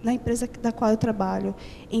na empresa da qual eu trabalho.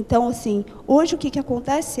 Então, assim, hoje o que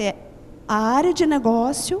acontece é a área de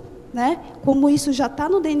negócio, né, como isso já está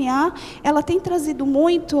no DNA, ela tem trazido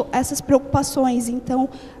muito essas preocupações. Então,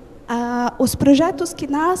 os projetos que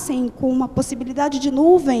nascem com uma possibilidade de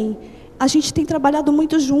nuvem, a gente tem trabalhado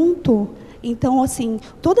muito junto. Então, assim,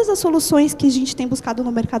 todas as soluções que a gente tem buscado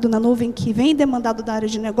no mercado na nuvem, que vem demandado da área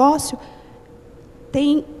de negócio,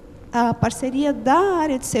 tem a parceria da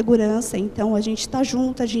área de segurança. Então, a gente está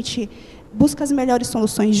junto, a gente busca as melhores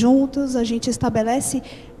soluções juntos, a gente estabelece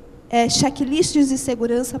checklists de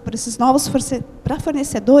segurança para esses novos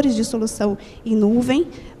fornecedores de solução em nuvem,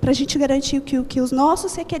 para a gente garantir que os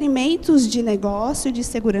nossos requerimentos de negócio, de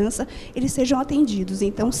segurança, eles sejam atendidos.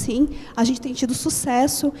 Então, sim, a gente tem tido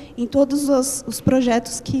sucesso em todos os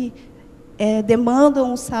projetos que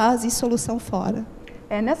demandam SaaS e solução fora.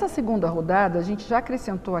 Nessa segunda rodada, a gente já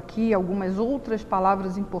acrescentou aqui algumas outras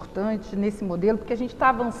palavras importantes nesse modelo, porque a gente está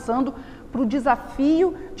avançando para o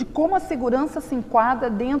desafio de como a segurança se enquadra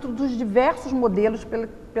dentro dos diversos modelos,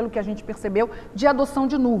 pelo que a gente percebeu, de adoção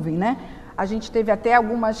de nuvem, né? A gente teve até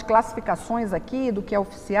algumas classificações aqui do que é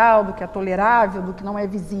oficial, do que é tolerável, do que não é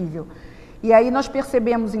visível. E aí nós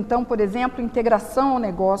percebemos, então, por exemplo, integração ao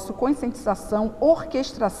negócio, conscientização,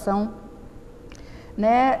 orquestração,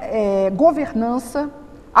 né, governança,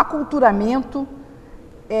 aculturamento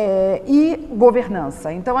e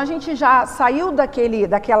governança. Então, a gente já saiu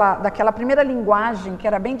daquela primeira linguagem, que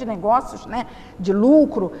era bem de negócios, né, de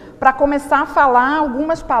lucro, para começar a falar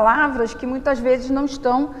algumas palavras que muitas vezes não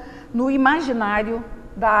estão no imaginário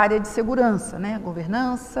da área de segurança, né,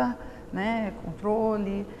 governança, né,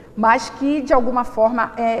 controle, mas que de alguma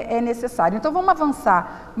forma é necessário. Então vamos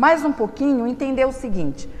avançar mais um pouquinho, entender o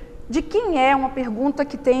seguinte: de quem é uma pergunta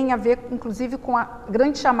que tem a ver, inclusive, com a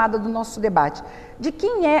grande chamada do nosso debate. De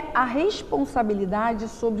quem é a responsabilidade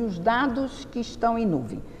sobre os dados que estão em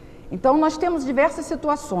nuvem? Então nós temos diversas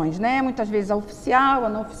situações, né? Muitas vezes a oficial, a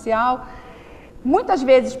não oficial. Muitas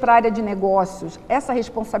vezes, para a área de negócios, essa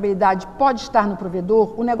responsabilidade pode estar no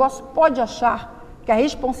provedor, o negócio pode achar que a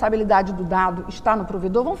responsabilidade do dado está no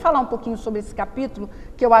provedor. Vamos falar um pouquinho sobre esse capítulo,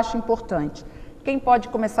 que eu acho importante. Quem pode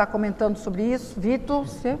começar comentando sobre isso? Vitor,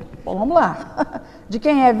 você? Bom, vamos lá. De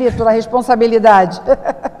quem é, Vitor, a responsabilidade?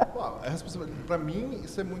 Para mim,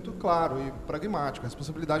 isso é muito claro e pragmático. A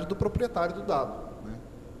responsabilidade do proprietário do dado, né?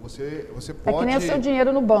 Você pode... É que nem o seu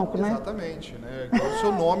dinheiro no banco, né? Exatamente, né? O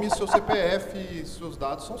seu nome, seu CPF, seus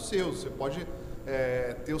dados são seus. Você pode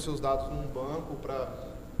ter os seus dados num banco para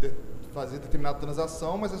fazer determinada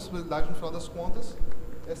transação, mas a responsabilidade, no final das contas,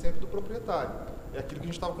 é sempre do proprietário. É aquilo que a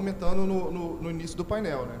gente estava comentando no início do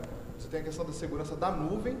painel, né? Você tem a questão da segurança da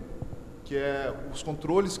nuvem, que é os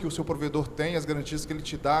controles que o seu provedor tem, as garantias que ele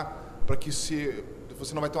te dá para que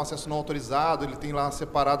você não vai ter um acesso não autorizado, ele tem lá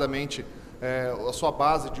separadamente a sua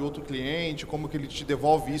base de outro cliente, como que ele te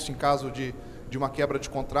devolve isso em caso de uma quebra de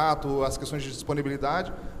contrato, as questões de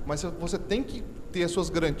disponibilidade, mas você tem que ter as suas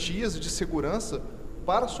garantias de segurança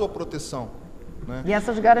para a sua proteção, né? E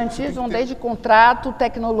essas garantias vão desde contrato,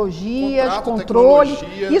 tecnologias, controle,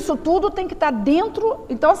 isso tudo tem que estar dentro.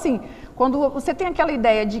 Então, assim, quando você tem aquela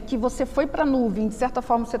ideia de que você foi para a nuvem, de certa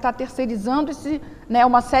forma você está terceirizando né,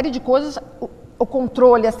 uma série de coisas, o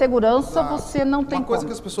controle, a segurança, você não tem Uma coisa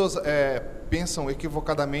que as pessoas pensam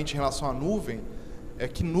equivocadamente em relação à nuvem é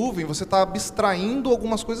que nuvem você está abstraindo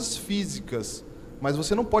algumas coisas físicas, mas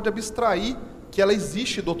você não pode abstrair que ela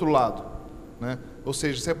existe do outro lado, né? Ou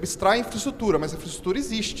seja, você abstrai a infraestrutura, mas a infraestrutura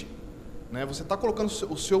existe, né? Você está colocando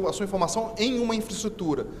a sua informação em uma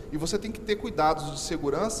infraestrutura e você tem que ter cuidados de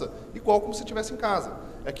segurança igual como se estivesse em casa.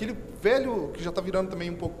 É aquele velho que já está virando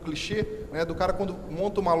também um pouco clichê, né, do cara quando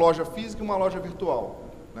monta uma loja física e uma loja virtual,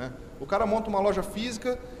 né? O cara monta uma loja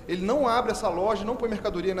física, ele não abre essa loja, não põe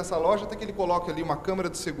mercadoria nessa loja até que ele coloque ali uma câmera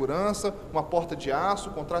de segurança, uma porta de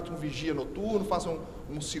aço, contrate um vigia noturno, faça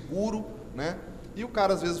um seguro, né? E o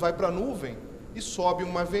cara às vezes vai para a nuvem e sobe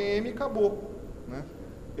uma VM e acabou, né?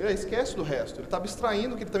 Ele esquece do resto, ele está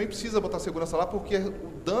abstraindo que ele também precisa botar segurança lá porque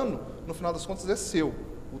o dano, no final das contas, é seu.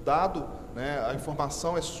 O dado, né, a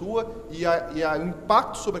informação é sua e o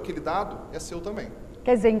impacto sobre aquele dado é seu também.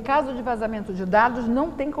 Quer dizer, em caso de vazamento de dados,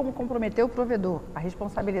 não tem como comprometer o provedor. A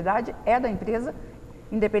responsabilidade é da empresa,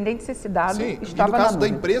 independente se esse dado estava na nuvem. No caso da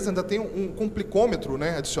empresa, ainda tem um complicômetro,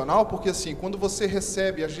 né, adicional, porque assim, quando você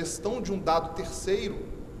recebe a gestão de um dado terceiro,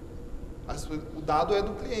 o dado é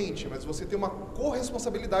do cliente, mas você tem uma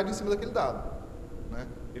corresponsabilidade em cima daquele dado, né?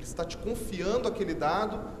 Ele está te confiando aquele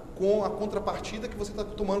dado com a contrapartida que você está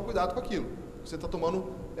tomando cuidado com aquilo. Você está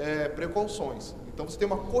tomando precauções. Então você tem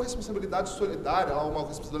uma corresponsabilidade solidária, uma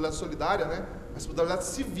responsabilidade solidária, né? Uma responsabilidade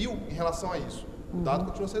civil em relação a isso. O dado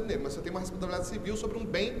continua sendo dele, mas você tem uma responsabilidade civil sobre um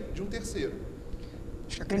bem de um terceiro.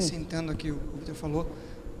 Acho que acrescentando aqui o que o Vitor falou,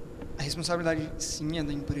 a responsabilidade sim é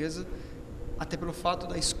da empresa, até pelo fato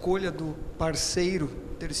da escolha do parceiro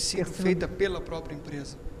ter sido feita pela própria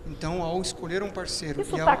empresa. Então, ao escolher um parceiro...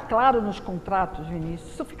 Isso está claro nos contratos,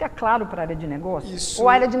 Vinícius? Isso fica claro para a área de negócios? Isso, ou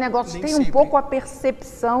a área de negócios tem um pouco a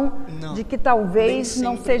percepção de que talvez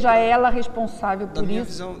não seja ela responsável por isso? Da minha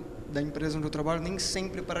visão da empresa onde eu trabalho, nem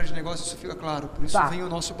sempre para a área de negócios isso fica claro. Por isso vem o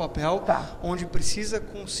nosso papel, onde precisa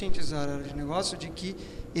conscientizar a área de negócio de que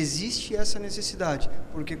existe essa necessidade.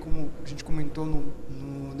 Porque, como a gente comentou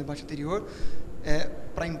no debate anterior,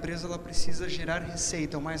 para a empresa ela precisa gerar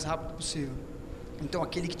receita o mais rápido possível. Então,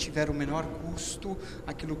 aquele que tiver o menor custo,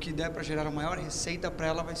 aquilo que der para gerar a maior receita, para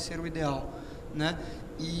ela vai ser o ideal, né?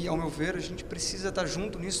 E, ao meu ver, a gente precisa estar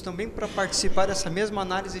junto nisso também para participar dessa mesma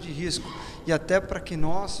análise de risco e até para que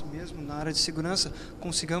nós, mesmo na área de segurança,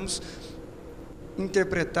 consigamos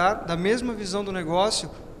interpretar da mesma visão do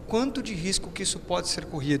negócio quanto de risco que isso pode ser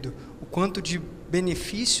corrido, o quanto de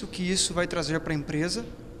benefício que isso vai trazer para a empresa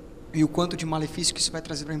e o quanto de malefício que isso vai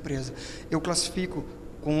trazer para a empresa. Eu classifico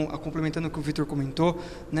complementando o que o Vitor comentou,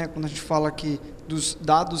 né, quando a gente fala que dos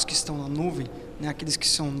dados que estão na nuvem, né, aqueles que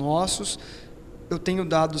são nossos, eu tenho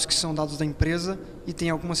dados que são dados da empresa e tem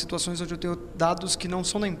algumas situações onde eu tenho dados que não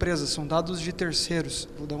são da empresa, são dados de terceiros.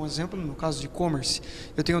 Vou dar um exemplo, no caso de e-commerce,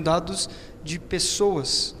 eu tenho dados de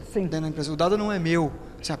pessoas dentro da empresa. O dado não é meu.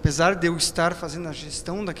 Assim, apesar de eu estar fazendo a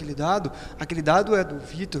gestão daquele dado, aquele dado é do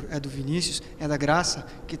Vitor, é do Vinícius, é da Graça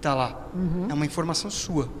que está lá. É uma informação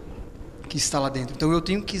sua que está lá dentro. Então, eu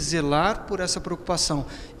tenho que zelar por essa preocupação.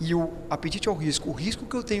 E o apetite ao risco, o risco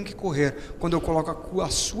que eu tenho que correr quando eu coloco a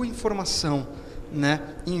sua informação, né,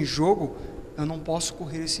 em jogo, eu não posso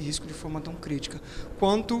correr esse risco de forma tão crítica.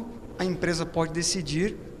 Quanto a empresa pode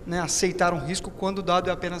decidir, né, aceitar um risco quando o dado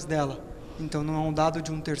é apenas dela. Então, não é um dado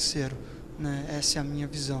de um terceiro. Né? Essa é a minha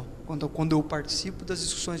visão. Quando eu participo das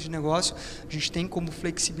discussões de negócio, a gente tem como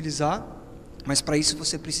flexibilizar, mas para isso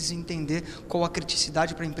você precisa entender qual a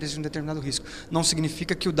criticidade para a empresa de um determinado risco. Não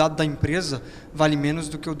significa que o dado da empresa vale menos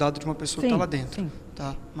do que o dado de uma pessoa que está lá dentro.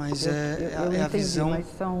 Tá? Mas é a visão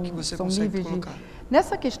que você consegue colocar.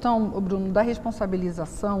 Nessa questão, Bruno, da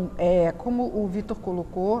responsabilização, como o Vitor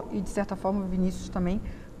colocou, e de certa forma o Vinícius também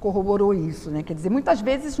corroborou isso, né? Quer dizer, muitas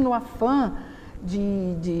vezes no afã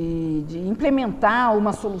de implementar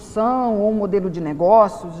uma solução ou um modelo de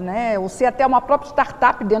negócios, né? Ou ser até uma própria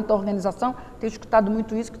startup dentro da organização. Tenho escutado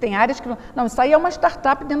muito isso, que tem áreas que... Não, isso aí é uma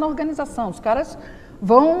startup dentro da organização. Os caras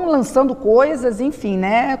vão lançando coisas, enfim,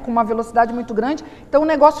 né? Com uma velocidade muito grande. Então, o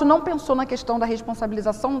negócio não pensou na questão da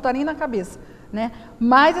responsabilização, não está nem na cabeça, né?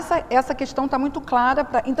 Mas essa questão está muito clara.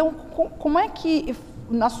 Então, como é que...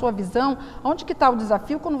 Na sua visão, onde que está o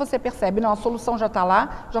desafio quando você percebe, não, a solução já está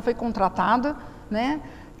lá, já foi contratada, né?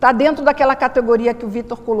 Está dentro daquela categoria que o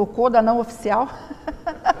Vitor colocou, da não oficial.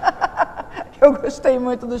 Eu gostei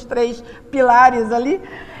muito dos 3 pilares ali.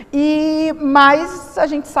 Mas a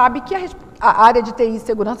gente sabe que a área de TI e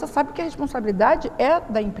segurança sabe que a responsabilidade é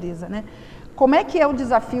da empresa, né? Como é que é o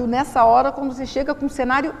desafio nessa hora quando você chega com um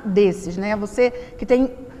cenário desses, né? Você que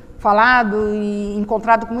tem falado e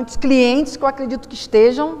encontrado com muitos clientes que eu acredito que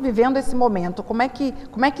estejam vivendo esse momento. Como é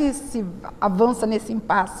que se avança nesse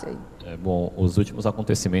impasse aí? Bom, os últimos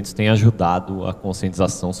acontecimentos têm ajudado a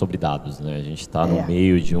conscientização sobre dados, né? A gente está no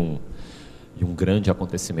meio de um grande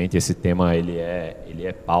acontecimento. Esse tema ele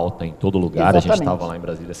é pauta em todo lugar. Exatamente. A gente estava lá em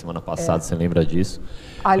Brasília semana passada, você lembra disso?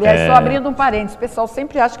 Aliás, só abrindo um parênteses, o pessoal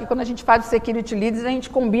sempre acha que quando a gente faz o Security Leaders, a gente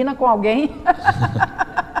combina com alguém...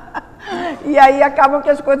 E aí acabam que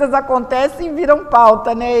as coisas acontecem e viram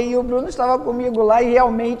pauta, né? E o Bruno estava comigo lá e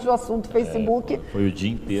realmente o assunto Facebook... Foi o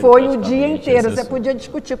dia inteiro. Foi o dia inteiro. Você podia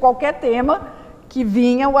discutir qualquer tema que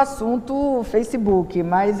vinha o assunto Facebook,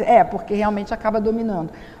 mas porque realmente acaba dominando.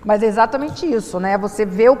 Mas é exatamente isso, né? Você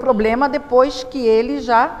vê o problema depois que ele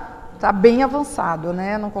já está bem avançado,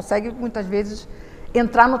 né? Não consegue, muitas vezes,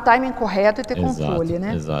 entrar no timing correto e ter controle,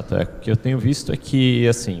 né? Exato. O que eu tenho visto é que,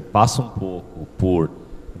 assim, passa um pouco por...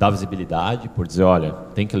 dar visibilidade, por dizer, olha,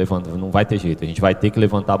 tem que levantar, não vai ter jeito, a gente vai ter que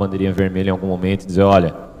levantar a bandeirinha vermelha em algum momento e dizer,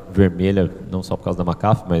 olha, vermelha, não só por causa da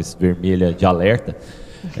McAfee, mas vermelha de alerta,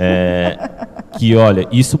 que, olha,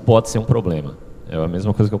 isso pode ser um problema. É a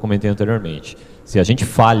mesma coisa que eu comentei anteriormente. Se a gente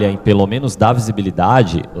falha em pelo menos dar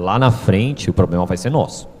visibilidade, lá na frente o problema vai ser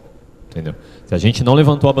nosso. Entendeu? Se a gente não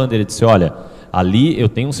levantou a bandeira e disse, olha, ali eu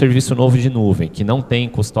tenho um serviço novo de nuvem, que não tem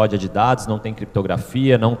custódia de dados, não tem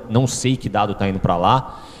criptografia, não sei que dado está indo para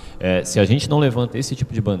lá. Se a gente não levanta esse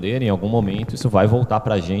tipo de bandeira, em algum momento isso vai voltar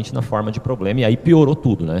para a gente na forma de problema, e aí piorou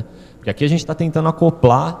tudo, né? Porque aqui a gente está tentando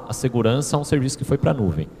acoplar a segurança a um serviço que foi para a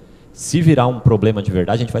nuvem. Se virar um problema de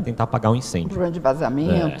verdade, a gente vai tentar apagar um incêndio. Um problema de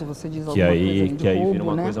vazamento, você diz alguma coisa que aí vira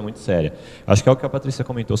uma coisa muito séria. Acho que é o que a Patrícia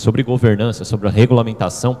comentou sobre governança, sobre a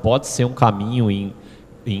regulamentação, pode ser um caminho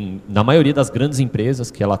na maioria das grandes empresas,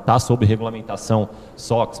 que ela está sob regulamentação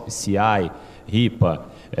SOX, PCI, RIPA.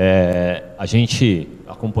 A gente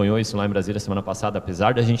acompanhou isso lá em Brasília semana passada,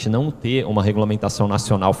 apesar de a gente não ter uma regulamentação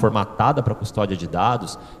nacional formatada para custódia de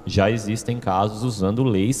dados, já existem casos usando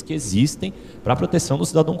leis que existem para a proteção do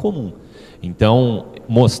cidadão comum. Então,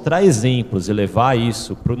 mostrar exemplos e levar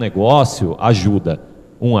isso para o negócio ajuda.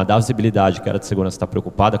 A dar visibilidade que a área de segurança está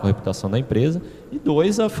preocupada com a reputação da empresa, e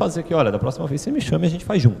 2, a fazer que, olha, da próxima vez você me chama e a gente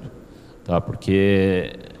faz junto. Tá?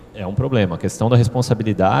 Porque é um problema. A questão da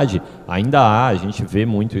responsabilidade, ainda a gente vê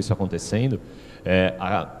muito isso acontecendo,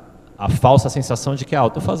 a falsa sensação de que, eu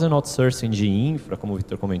estou fazendo outsourcing de infra, como o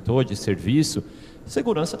Vitor comentou, de serviço,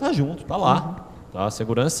 segurança está junto, está lá. Tá?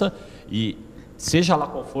 Segurança, e seja lá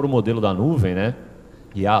qual for o modelo da nuvem, né?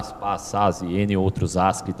 IaaS, PaaS, SaaS e N outros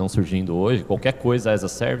AAS que estão surgindo hoje, qualquer coisa as a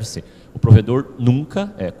service, o provedor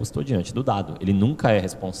nunca é custodiante do dado. Ele nunca é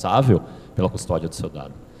responsável pela custódia do seu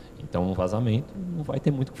dado. Então, um vazamento não vai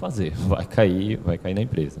ter muito o que fazer, vai cair na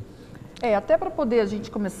empresa. Até para poder a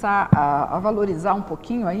gente começar a valorizar um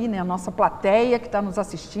pouquinho aí, né, a nossa plateia que está nos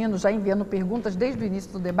assistindo, já enviando perguntas desde o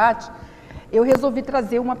início do debate, eu resolvi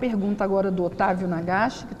trazer uma pergunta agora do Otávio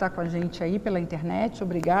Nagashi, que está com a gente aí pela internet.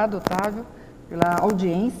 Obrigado, Otávio, pela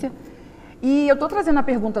audiência. E eu estou trazendo a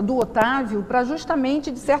pergunta do Otávio para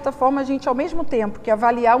justamente, de certa forma, a gente, ao mesmo tempo que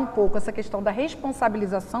avaliar um pouco essa questão da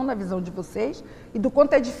responsabilização na visão de vocês e do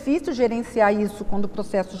quanto é difícil gerenciar isso quando o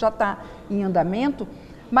processo já está em andamento,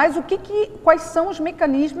 mas quais são os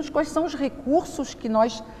mecanismos, quais são os recursos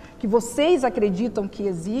que vocês acreditam que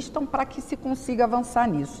existam para que se consiga avançar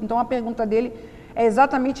nisso. Então, a pergunta dele é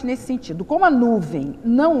exatamente nesse sentido. Como a nuvem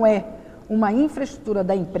não é uma infraestrutura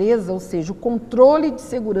da empresa, ou seja, o controle de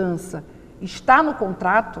segurança está no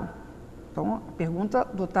contrato, então a pergunta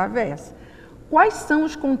do Otávio é essa. Quais são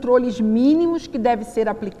os controles mínimos que devem ser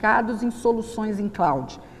aplicados em soluções em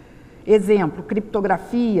cloud? Exemplo,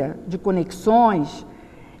 criptografia de conexões,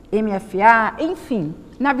 MFA, enfim.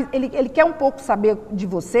 Ele quer um pouco saber de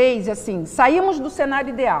vocês, assim, saímos do cenário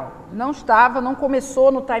ideal, não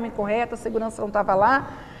começou no time correto, a segurança não estava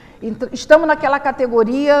lá, estamos naquela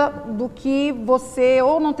categoria do que você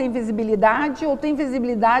ou não tem visibilidade, ou tem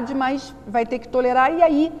visibilidade, mas vai ter que tolerar. E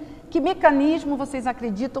aí, que mecanismo vocês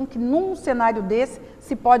acreditam que num cenário desse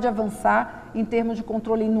se pode avançar em termos de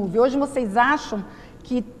controle em nuvem? Hoje vocês acham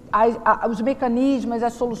que os mecanismos,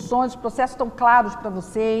 as soluções, os processos estão claros para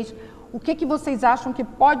vocês? O que vocês acham que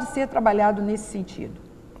pode ser trabalhado nesse sentido?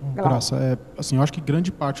 Graça, assim, eu acho que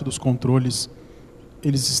grande parte dos controles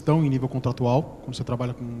eles estão em nível contratual. Quando você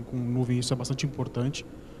trabalha com nuvem, isso é bastante importante.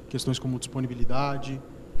 Questões como disponibilidade,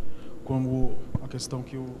 como a questão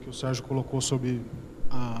que o Sérgio colocou sobre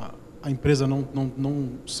a empresa não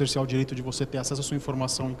cercear o direito de você ter acesso à sua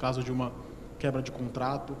informação em caso de uma quebra de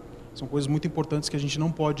contrato. São coisas muito importantes que a gente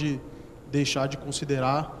não pode deixar de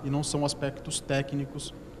considerar e não são aspectos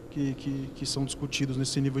técnicos que são discutidos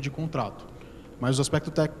nesse nível de contrato. Mas os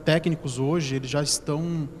aspectos técnicos hoje, eles já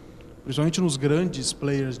estão, principalmente nos grandes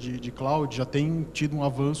players de cloud, já têm tido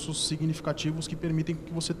avanços significativos que permitem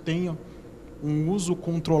que você tenha um uso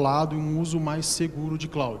controlado e um uso mais seguro de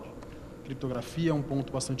cloud. Criptografia é um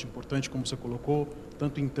ponto bastante importante, como você colocou,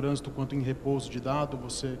 tanto em trânsito quanto em repouso de dado.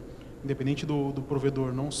 Você, independente do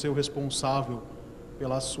provedor não ser o responsável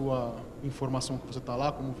pela sua informação que você está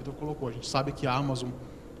lá, como o Vitor colocou, a gente sabe que a Amazon,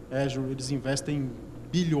 Azure, eles investem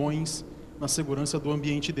bilhões na segurança do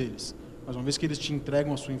ambiente deles. Mas uma vez que eles te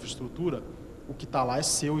entregam a sua infraestrutura, o que está lá é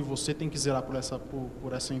seu e você tem que zerar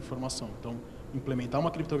por essa informação. Então, implementar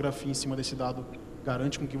uma criptografia em cima desse dado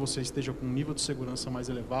garante com que você esteja com um nível de segurança mais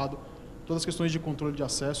elevado. Todas as questões de controle de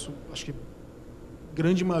acesso, acho que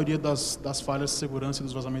grande maioria das falhas de segurança e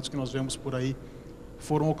dos vazamentos que nós vemos por aí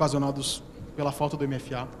foram ocasionados pela falta do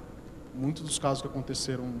MFA. Muitos dos casos que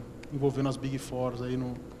aconteceram envolvendo as Big Fours aí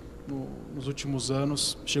nos últimos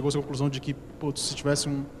anos, chegou-se à conclusão de que, se tivesse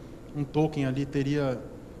um token ali, teria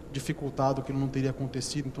dificultado, que não teria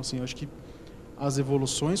acontecido. Então, assim, eu acho que as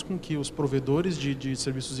evoluções com que os provedores de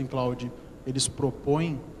serviços em cloud, eles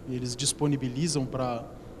propõem, eles disponibilizam para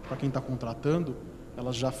quem está contratando,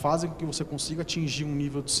 elas já fazem com que você consiga atingir um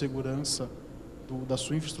nível de segurança da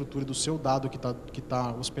sua infraestrutura e do seu dado que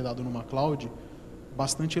tá hospedado numa cloud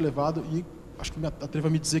bastante elevado e acho que me atrevo a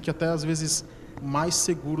me dizer que até às vezes mais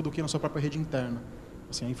seguro do que na sua própria rede interna.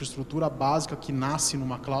 Assim, a infraestrutura básica que nasce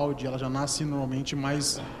numa cloud, ela já nasce normalmente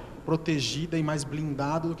mais protegida e mais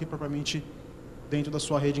blindada do que propriamente dentro da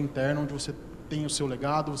sua rede interna, onde você tem o seu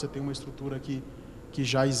legado, você tem uma estrutura que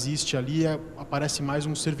já existe ali, aparece mais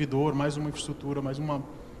um servidor, mais uma infraestrutura, mais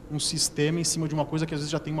um sistema em cima de uma coisa que às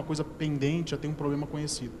vezes já tem uma coisa pendente, já tem um problema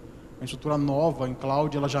conhecido. A estrutura nova em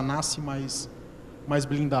cloud, ela já nasce mais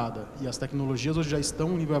blindada. E as tecnologias hoje já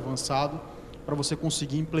estão em nível avançado para você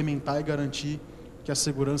conseguir implementar e garantir que a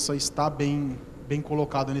segurança está bem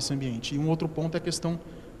colocada nesse ambiente. E um outro ponto é a questão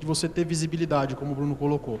de você ter visibilidade, como o Bruno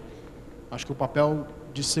colocou. Acho que o papel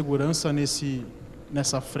de segurança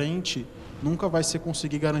nessa frente nunca vai ser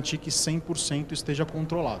conseguir garantir que 100% esteja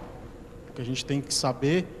controlado. O que a gente tem que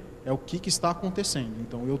saber é o que está acontecendo.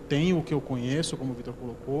 Então, eu tenho o que eu conheço, como o Vitor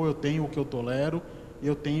colocou, eu tenho o que eu tolero e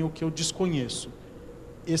eu tenho o que eu desconheço.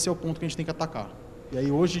 Esse é o ponto que a gente tem que atacar. E aí,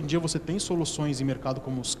 hoje em dia, você tem soluções em mercado,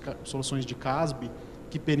 como soluções de CASB,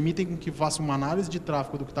 que permitem que faça uma análise de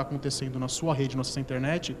tráfego do que está acontecendo na sua rede, na sua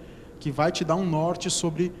internet, que vai te dar um norte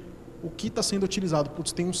sobre o que está sendo utilizado.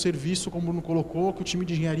 Putz, tem um serviço, como o Bruno colocou, que o time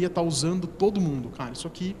de engenharia está usando todo mundo. Cara, isso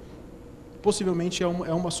aqui possivelmente é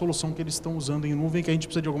uma solução que eles estão usando em nuvem que a gente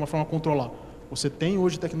precisa de alguma forma controlar. Você tem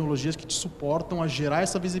hoje tecnologias que te suportam a gerar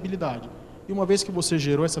essa visibilidade. E uma vez que você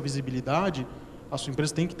gerou essa visibilidade, A sua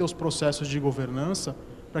empresa tem que ter os processos de governança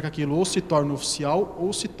para que aquilo ou se torne oficial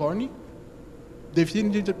ou se torne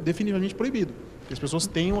definitivamente proibido. Que as pessoas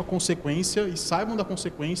tenham a consequência e saibam da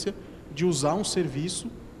consequência de usar um serviço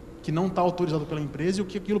que não está autorizado pela empresa e o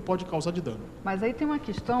que aquilo pode causar de dano. Mas aí tem uma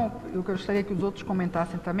questão, eu gostaria que os outros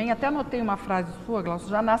comentassem também, até anotei uma frase sua, Glaucio,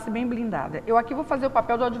 já nasce bem blindada. Eu aqui vou fazer o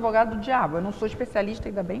papel do advogado do diabo, eu não sou especialista,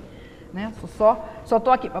 ainda bem, né? Só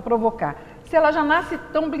estou aqui para provocar. Se ela já nasce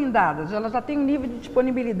tão blindada, ela já tem um nível de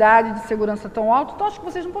disponibilidade, de segurança tão alto, então acho que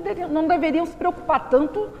vocês não deveriam se preocupar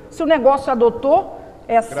tanto se o negócio adotou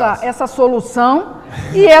essa solução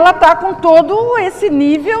e ela está com todo esse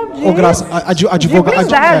nível de,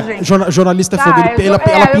 jornalista Federico,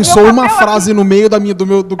 ela pensou uma frase no meio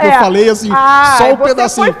do que eu falei, assim, só um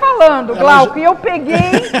pedacinho. Você foi falando, Glauco, e eu peguei...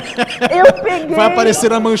 Vai aparecer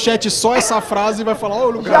na manchete só essa frase e vai falar,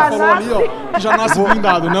 o cara falou ali, ó, que já nasce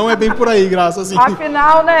blindado. Não é bem por aí, Graça. Assim.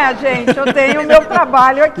 Afinal, né, gente, eu tenho o meu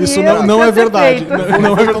trabalho aqui. Isso não é verdade.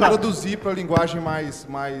 Não é verdade. Traduzir para a linguagem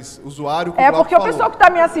mais usuário. Porque o pessoal que está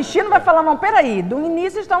me assistindo vai falar, não, peraí, do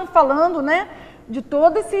início estamos falando, né, de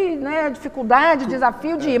toda essa dificuldade,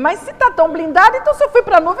 desafio de ir, mas se está tão blindado, então se eu fui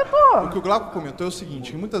para a nuvem, eu tô... O que o Glauco comentou é o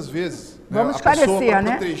seguinte, que muitas vezes Vamos a pessoa, para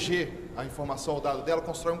né? proteger a informação, o dado dela,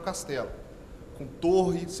 constrói um castelo, com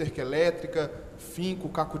torre, cerca elétrica, finco,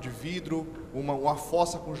 caco de vidro, uma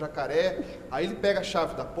fossa com jacaré, aí ele pega a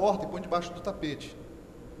chave da porta e põe debaixo do tapete.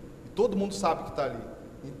 E todo mundo sabe que está ali.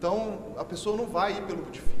 Então, a pessoa não vai ir pelo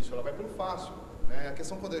difícil, ela vai pelo fácil. A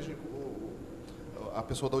questão, quando a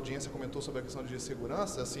pessoa da audiência comentou sobre a questão de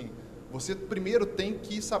segurança, assim, você primeiro tem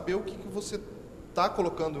que saber o que você está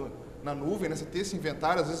colocando na nuvem, né? Você ter esse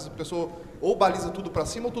inventário, às vezes a pessoa ou baliza tudo para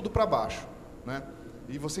cima ou tudo para baixo, né?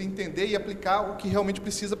 E você entender e aplicar o que realmente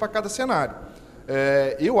precisa para cada cenário.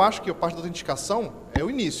 Eu acho que a parte da autenticação é o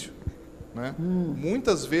início, né?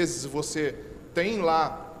 Muitas vezes você tem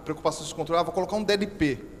lá preocupações de controle, vou colocar um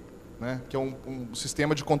DLP, né, que é um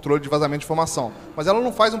sistema de controle de vazamento de informação. Mas ela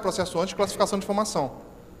não faz um processo antes de classificação de informação.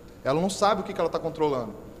 Ela não sabe o que ela está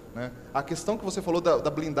controlando. Né? A questão que você falou da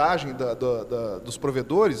blindagem dos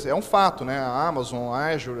provedores é um fato. Né? A Amazon, a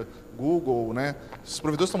Azure, Google, né? Esses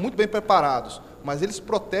provedores estão muito bem preparados, mas eles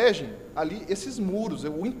protegem ali esses muros,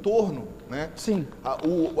 o entorno. Né? Sim.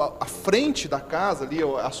 A frente da casa, ali,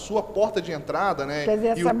 a sua porta de entrada. Né? Quer dizer,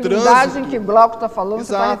 essa blindagem que o Bloco está falando,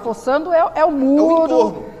 você está reforçando, é o muro. É o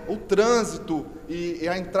entorno, o trânsito e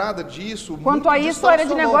a entrada disso. Quanto a isso, a área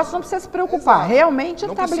de negócio não precisa se preocupar. Exato. Realmente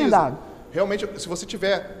está blindado. Realmente, se você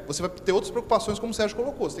tiver, você vai ter outras preocupações, como o Sérgio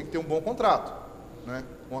colocou. Você tem que ter um bom contrato, né?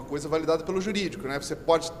 Uma coisa validada pelo jurídico, né? Você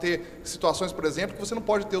pode ter situações, por exemplo, que você não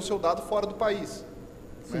pode ter o seu dado fora do país,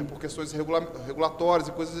 né? Por questões regulatórias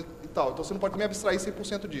e coisas e tal. Então, você não pode me abstrair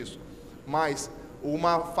 100% disso. Mas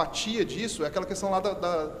uma fatia disso é aquela questão lá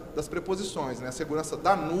das preposições, né? A segurança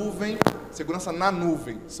da nuvem, segurança na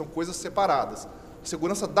nuvem, são coisas separadas. A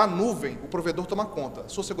segurança da nuvem, o provedor toma conta. A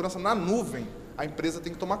sua segurança na nuvem, a empresa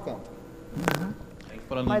tem que tomar conta.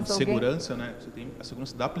 Falando de segurança, né? Você tem a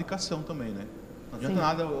segurança da aplicação também, né? Não adianta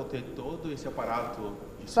nada eu ter todo esse aparato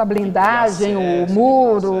de essa blindagem, acesso, o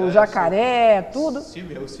muro, o jacaré, tudo. Se o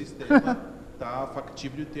meu sistema está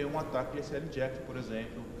factível de ter um ataque de SL-Jack, por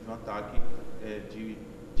exemplo, um ataque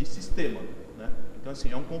de sistema, né? Então,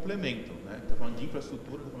 assim, é um complemento, né? Está falando de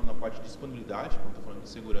infraestrutura, está falando da parte de disponibilidade, quando está falando de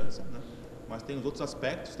segurança, né? Mas tem os outros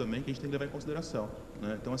aspectos também que a gente tem que levar em consideração,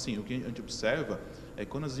 né? Então, assim, o que a gente observa é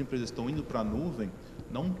que quando as empresas estão indo para a nuvem,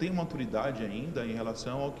 não tem maturidade ainda em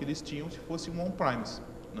relação ao que eles tinham se fosse um on-premise,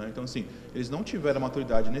 né? Então, assim, eles não tiveram a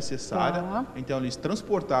maturidade necessária, então eles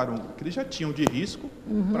transportaram o que eles já tinham de risco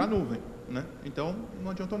para a nuvem, né? Então,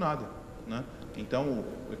 não adiantou nada, né? Então,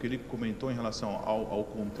 o que ele comentou em relação ao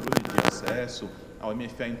controle de acesso, ao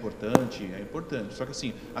MFA é importante, só que,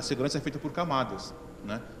 assim, a segurança é feita por camadas,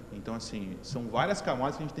 né? Então, assim, são várias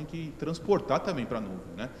camadas que a gente tem que transportar também para a nuvem,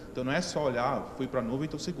 né? Então, não é só olhar, fui para a nuvem e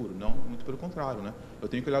estou seguro. Não, muito pelo contrário, né? Eu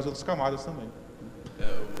tenho que olhar as outras camadas também.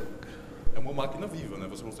 É uma máquina viva, né?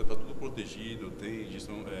 Você está tudo protegido, tem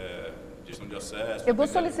gestão de acesso. Eu vou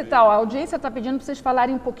solicitar, a audiência está pedindo para vocês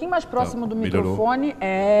falarem um pouquinho mais próximo do microfone,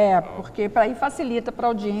 porque para aí facilita para a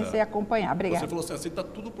audiência acompanhar. Obrigada. Você falou assim, você está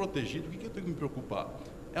tudo protegido, o que eu tenho que me preocupar?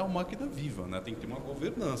 É uma máquina viva, né? Tem que ter uma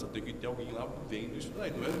governança, tem que ter alguém lá vendo isso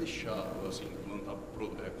daí. Não é deixar, assim,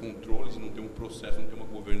 plantar controles e não ter um processo, não ter uma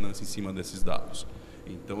governança em cima desses dados.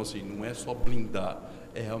 Então, assim, não é só blindar,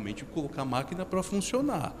 é realmente colocar a máquina para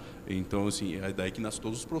funcionar. Então, assim, é daí que nasce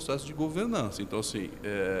todos os processos de governança. Então, assim,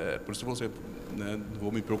 por isso você, né, não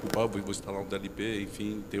vou me preocupar, vou instalar um DLP,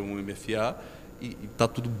 enfim, ter um MFA, e está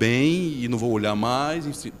tudo bem, e não vou olhar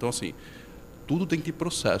mais. Então, assim, tudo tem que ter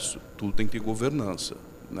processo, tudo tem que ter governança.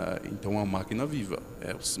 né? Então, é uma máquina viva,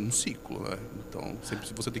 é um ciclo, né? Então, sempre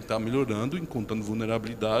você tem que estar melhorando, encontrando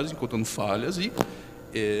vulnerabilidades, encontrando falhas e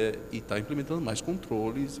está implementando mais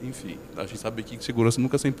controles, enfim. A gente sabe que segurança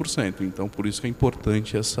nunca é 100%, então por isso que é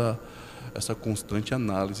importante essa constante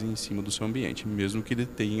análise em cima do seu ambiente, mesmo que ele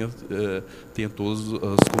tenha todos os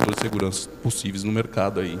controles de segurança possíveis no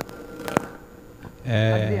mercado aí.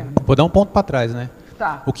 Vou dar um ponto para trás, né?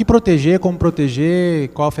 Tá. O que proteger, como proteger,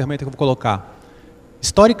 qual a ferramenta que eu vou colocar?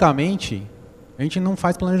 Historicamente, a gente não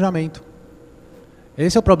faz planejamento.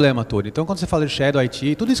 Esse é o problema todo. Então, quando você fala de Shadow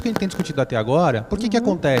IT, tudo isso que a gente tem discutido até agora, por que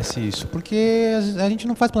acontece isso? Porque a gente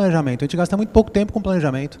não faz planejamento, a gente gasta muito pouco tempo com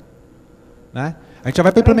planejamento, né? A gente já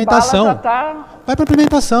vai para a implementação. Vai para a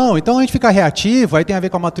implementação. Então, a gente fica reativo, aí tem a ver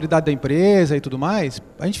com a maturidade da empresa e tudo mais.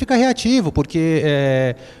 A gente fica reativo,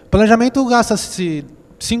 porque planejamento gasta-se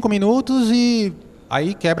 5 minutos e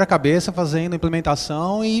aí quebra a cabeça fazendo a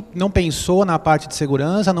implementação e não pensou na parte de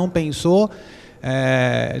segurança, não pensou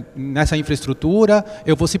nessa infraestrutura,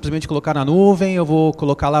 eu vou simplesmente colocar na nuvem, eu vou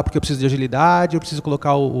colocar lá porque eu preciso de agilidade, eu preciso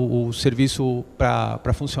colocar o serviço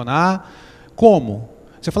para funcionar. Como?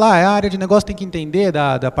 Você fala, a área de negócio tem que entender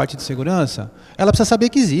da parte de segurança, ela precisa saber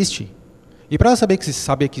que existe. E para ela saber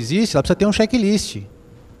que existe, ela precisa ter um checklist.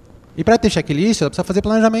 E para ter checklist, ela precisa fazer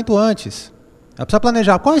planejamento antes. Ela precisa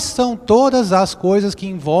planejar quais são todas as coisas que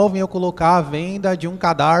envolvem eu colocar a venda de um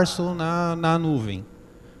cadarço na nuvem.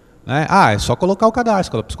 Né? É só colocar o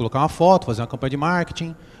cadastro, eu preciso colocar uma foto, fazer uma campanha de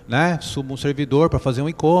marketing, né? Subo um servidor para fazer um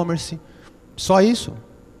e-commerce. Só isso.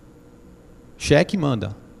 Cheque e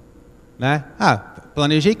manda. Né?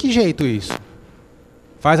 Planejei que jeito isso?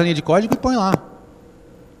 Faz a linha de código e põe lá.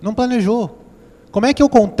 Não planejou. Como é que eu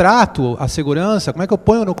contrato a segurança? Como é que eu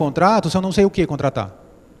ponho no contrato se eu não sei o que contratar?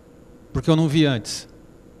 Porque eu não vi antes.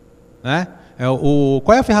 Né?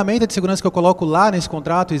 Qual é a ferramenta de segurança que eu coloco lá nesse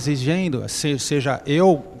contrato exigindo, seja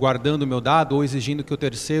eu guardando o meu dado ou exigindo que o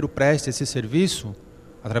terceiro preste esse serviço,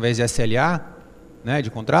 através de SLA, né,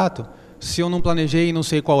 de contrato, se eu não planejei e não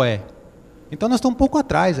sei qual é? Então nós estamos um pouco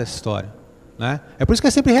atrás dessa história. Né? É por isso que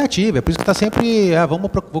é sempre reativo, é por isso que está sempre,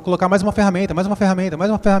 vou colocar mais uma ferramenta, mais uma ferramenta,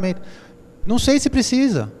 mais uma ferramenta. Não sei se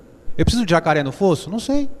precisa. Eu preciso de jacaré no fosso? Não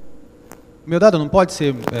sei. Meu dado não pode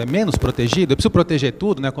ser menos protegido? Eu preciso proteger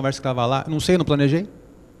tudo, né? A conversa que estava lá. Não sei, não planejei.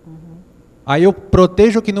 Aí eu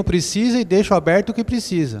protejo o que não precisa e deixo aberto o que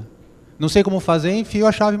precisa. Não sei como fazer, enfio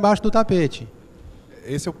a chave embaixo do tapete.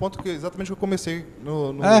 Esse é o ponto que exatamente que eu comecei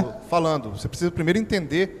falando. Você precisa primeiro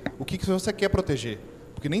entender o que você quer proteger.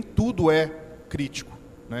 Porque nem tudo é crítico.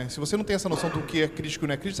 Né? Se você não tem essa noção do que é crítico e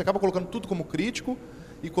não é crítico, você acaba colocando tudo como crítico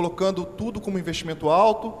e colocando tudo como investimento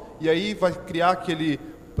alto, e aí vai criar aquele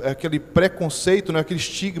preconceito, né, aquele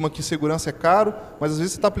estigma que segurança é caro, mas às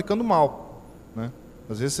vezes você está aplicando mal. Né?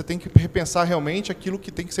 Às vezes você tem que repensar realmente aquilo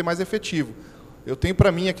que tem que ser mais efetivo. Eu tenho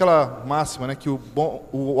para mim aquela máxima, né, que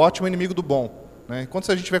o ótimo é inimigo do bom. Né?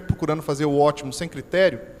 Enquanto a gente estiver procurando fazer o ótimo sem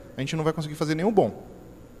critério, a gente não vai conseguir fazer nenhum bom.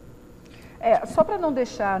 Só para não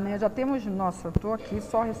deixar, né, já temos, estou aqui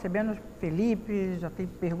só recebendo o Felipe, já tem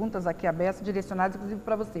perguntas aqui abertas, direcionadas inclusive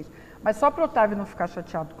para vocês. Mas só para o Otávio não ficar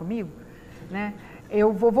chateado comigo, né,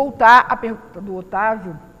 eu vou voltar à pergunta do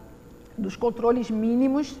Otávio, dos controles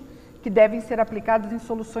mínimos que devem ser aplicados em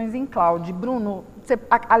soluções em cloud. Bruno,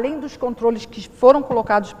 além dos controles que foram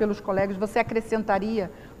colocados pelos colegas, você acrescentaria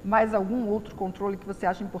mais algum outro controle que você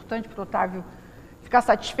acha importante para o Otávio ficar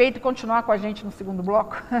satisfeito e continuar com a gente no segundo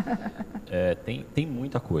bloco? Tem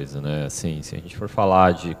muita coisa, né? Assim, se a gente for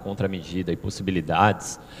falar de contramedida e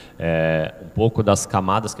possibilidades, um pouco das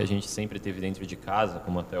camadas que a gente sempre teve dentro de casa,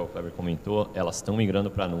 como até o Kleber comentou, elas estão migrando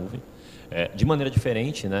para a nuvem. De maneira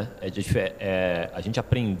diferente, né? A gente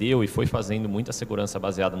aprendeu e foi fazendo muita segurança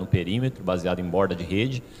baseada no perímetro, baseada em borda de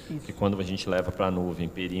rede, que quando a gente leva para a nuvem,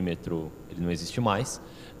 perímetro ele não existe mais.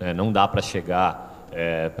 Né? Não dá para chegar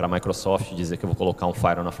para a Microsoft dizer que eu vou colocar um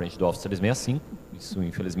firewall na frente do Office 365, isso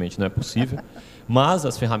infelizmente não é possível, mas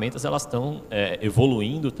as ferramentas elas estão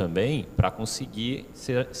evoluindo também para conseguir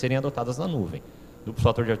serem adotadas na nuvem. Duplo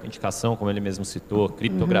fator de autenticação, como ele mesmo citou,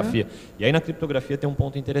 criptografia. E aí na criptografia tem um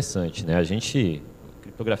ponto interessante, né?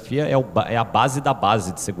 Criptografia é a base da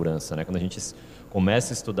base de segurança, né? Quando a gente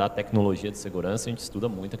começa a estudar tecnologia de segurança, a gente estuda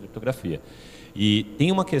muito a criptografia. E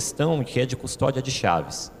tem uma questão que é de custódia de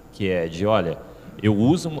chaves, que é de, olha, eu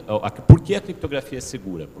uso... Por que a criptografia é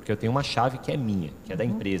segura? Porque eu tenho uma chave que é minha, que é da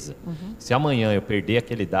empresa. Se amanhã eu perder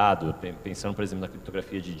aquele dado, pensando, por exemplo, na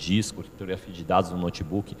criptografia de disco, criptografia de dados no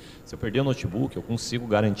notebook, se eu perder o notebook, eu consigo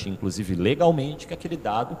garantir, inclusive legalmente, que aquele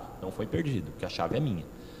dado não foi perdido, porque a chave é minha.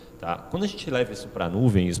 Tá? Quando a gente leva isso para a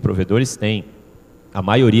nuvem, os provedores têm, a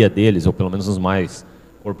maioria deles, ou pelo menos os mais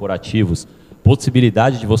corporativos,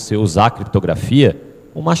 possibilidade de você usar a criptografia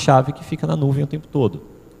uma chave que fica na nuvem o tempo todo,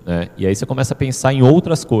 né? E aí você começa a pensar em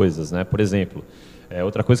outras coisas, né? Por exemplo,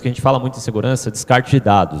 outra coisa que a gente fala muito em segurança, descarte de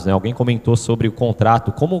dados, né? Alguém comentou sobre o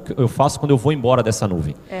contrato, como eu faço quando eu vou embora dessa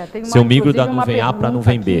nuvem? Se eu migro da nuvem A para a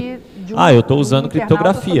nuvem B. Eu estou usando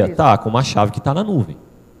criptografia, tá, com uma chave que está na nuvem.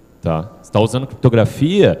 Tá? Você está usando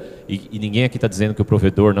criptografia e ninguém aqui está dizendo que o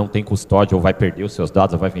provedor não tem custódia ou vai perder os seus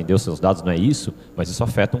dados ou vai vender os seus dados, não é isso, mas isso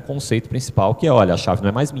afeta um conceito principal que é, olha, a chave não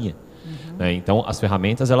é mais minha. Né? Então, as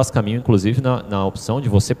ferramentas elas caminham inclusive na opção de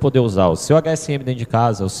você poder usar o seu HSM dentro de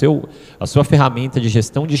casa, a sua ferramenta de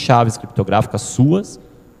gestão de chaves criptográficas suas,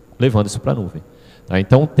 levando isso para a nuvem. Tá?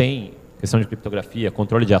 Então, tem questão de criptografia,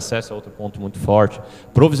 controle de acesso é outro ponto muito forte,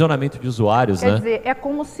 provisionamento de usuários. Quer dizer, é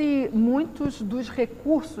como se muitos dos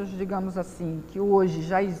recursos, digamos assim, que hoje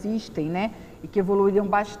já existem, né, e que evoluíram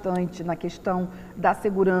bastante na questão da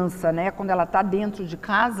segurança, né, quando ela está dentro de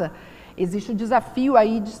casa, existe o desafio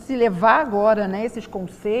aí de se levar agora, né, esses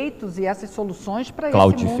conceitos e essas soluções para esse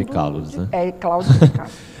mundo. Claudificá-los, né?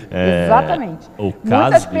 Claudificá-los. Exatamente.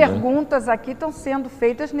 Muitas perguntas aqui estão sendo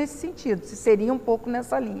feitas nesse sentido, se seria um pouco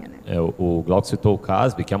nessa linha, né? O Bloco citou o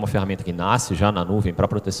CASB, que é uma ferramenta que nasce já na nuvem para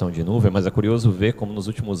proteção de nuvem, mas é curioso ver como nos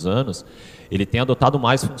últimos anos ele tem adotado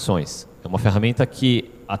mais funções. É uma ferramenta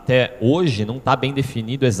que até hoje não está bem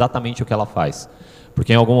definido exatamente o que ela faz.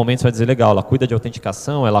 Porque em algum momento você vai dizer, legal, ela cuida de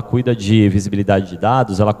autenticação, ela cuida de visibilidade de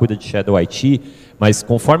dados, ela cuida de Shadow IT, mas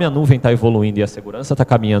conforme a nuvem está evoluindo e a segurança está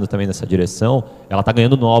caminhando também nessa direção, ela está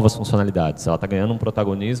ganhando novas funcionalidades, ela está ganhando um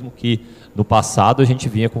protagonismo que no passado a gente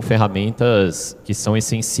vinha com ferramentas que são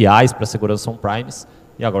essenciais para a segurança on-premise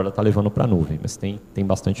e agora ela está levando para a nuvem, mas tem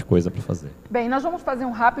bastante coisa para fazer. Bem, nós vamos fazer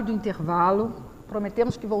um rápido intervalo.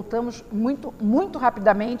 Prometemos que voltamos muito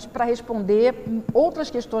rapidamente para responder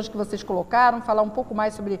outras questões que vocês colocaram, falar um pouco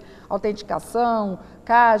mais sobre autenticação,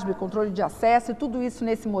 CASB, controle de acesso e tudo isso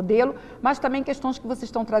nesse modelo, mas também questões que vocês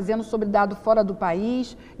estão trazendo sobre dado fora do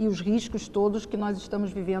país e os riscos todos que nós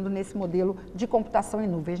estamos vivendo nesse modelo de computação em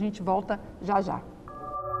nuvem. A gente volta já já.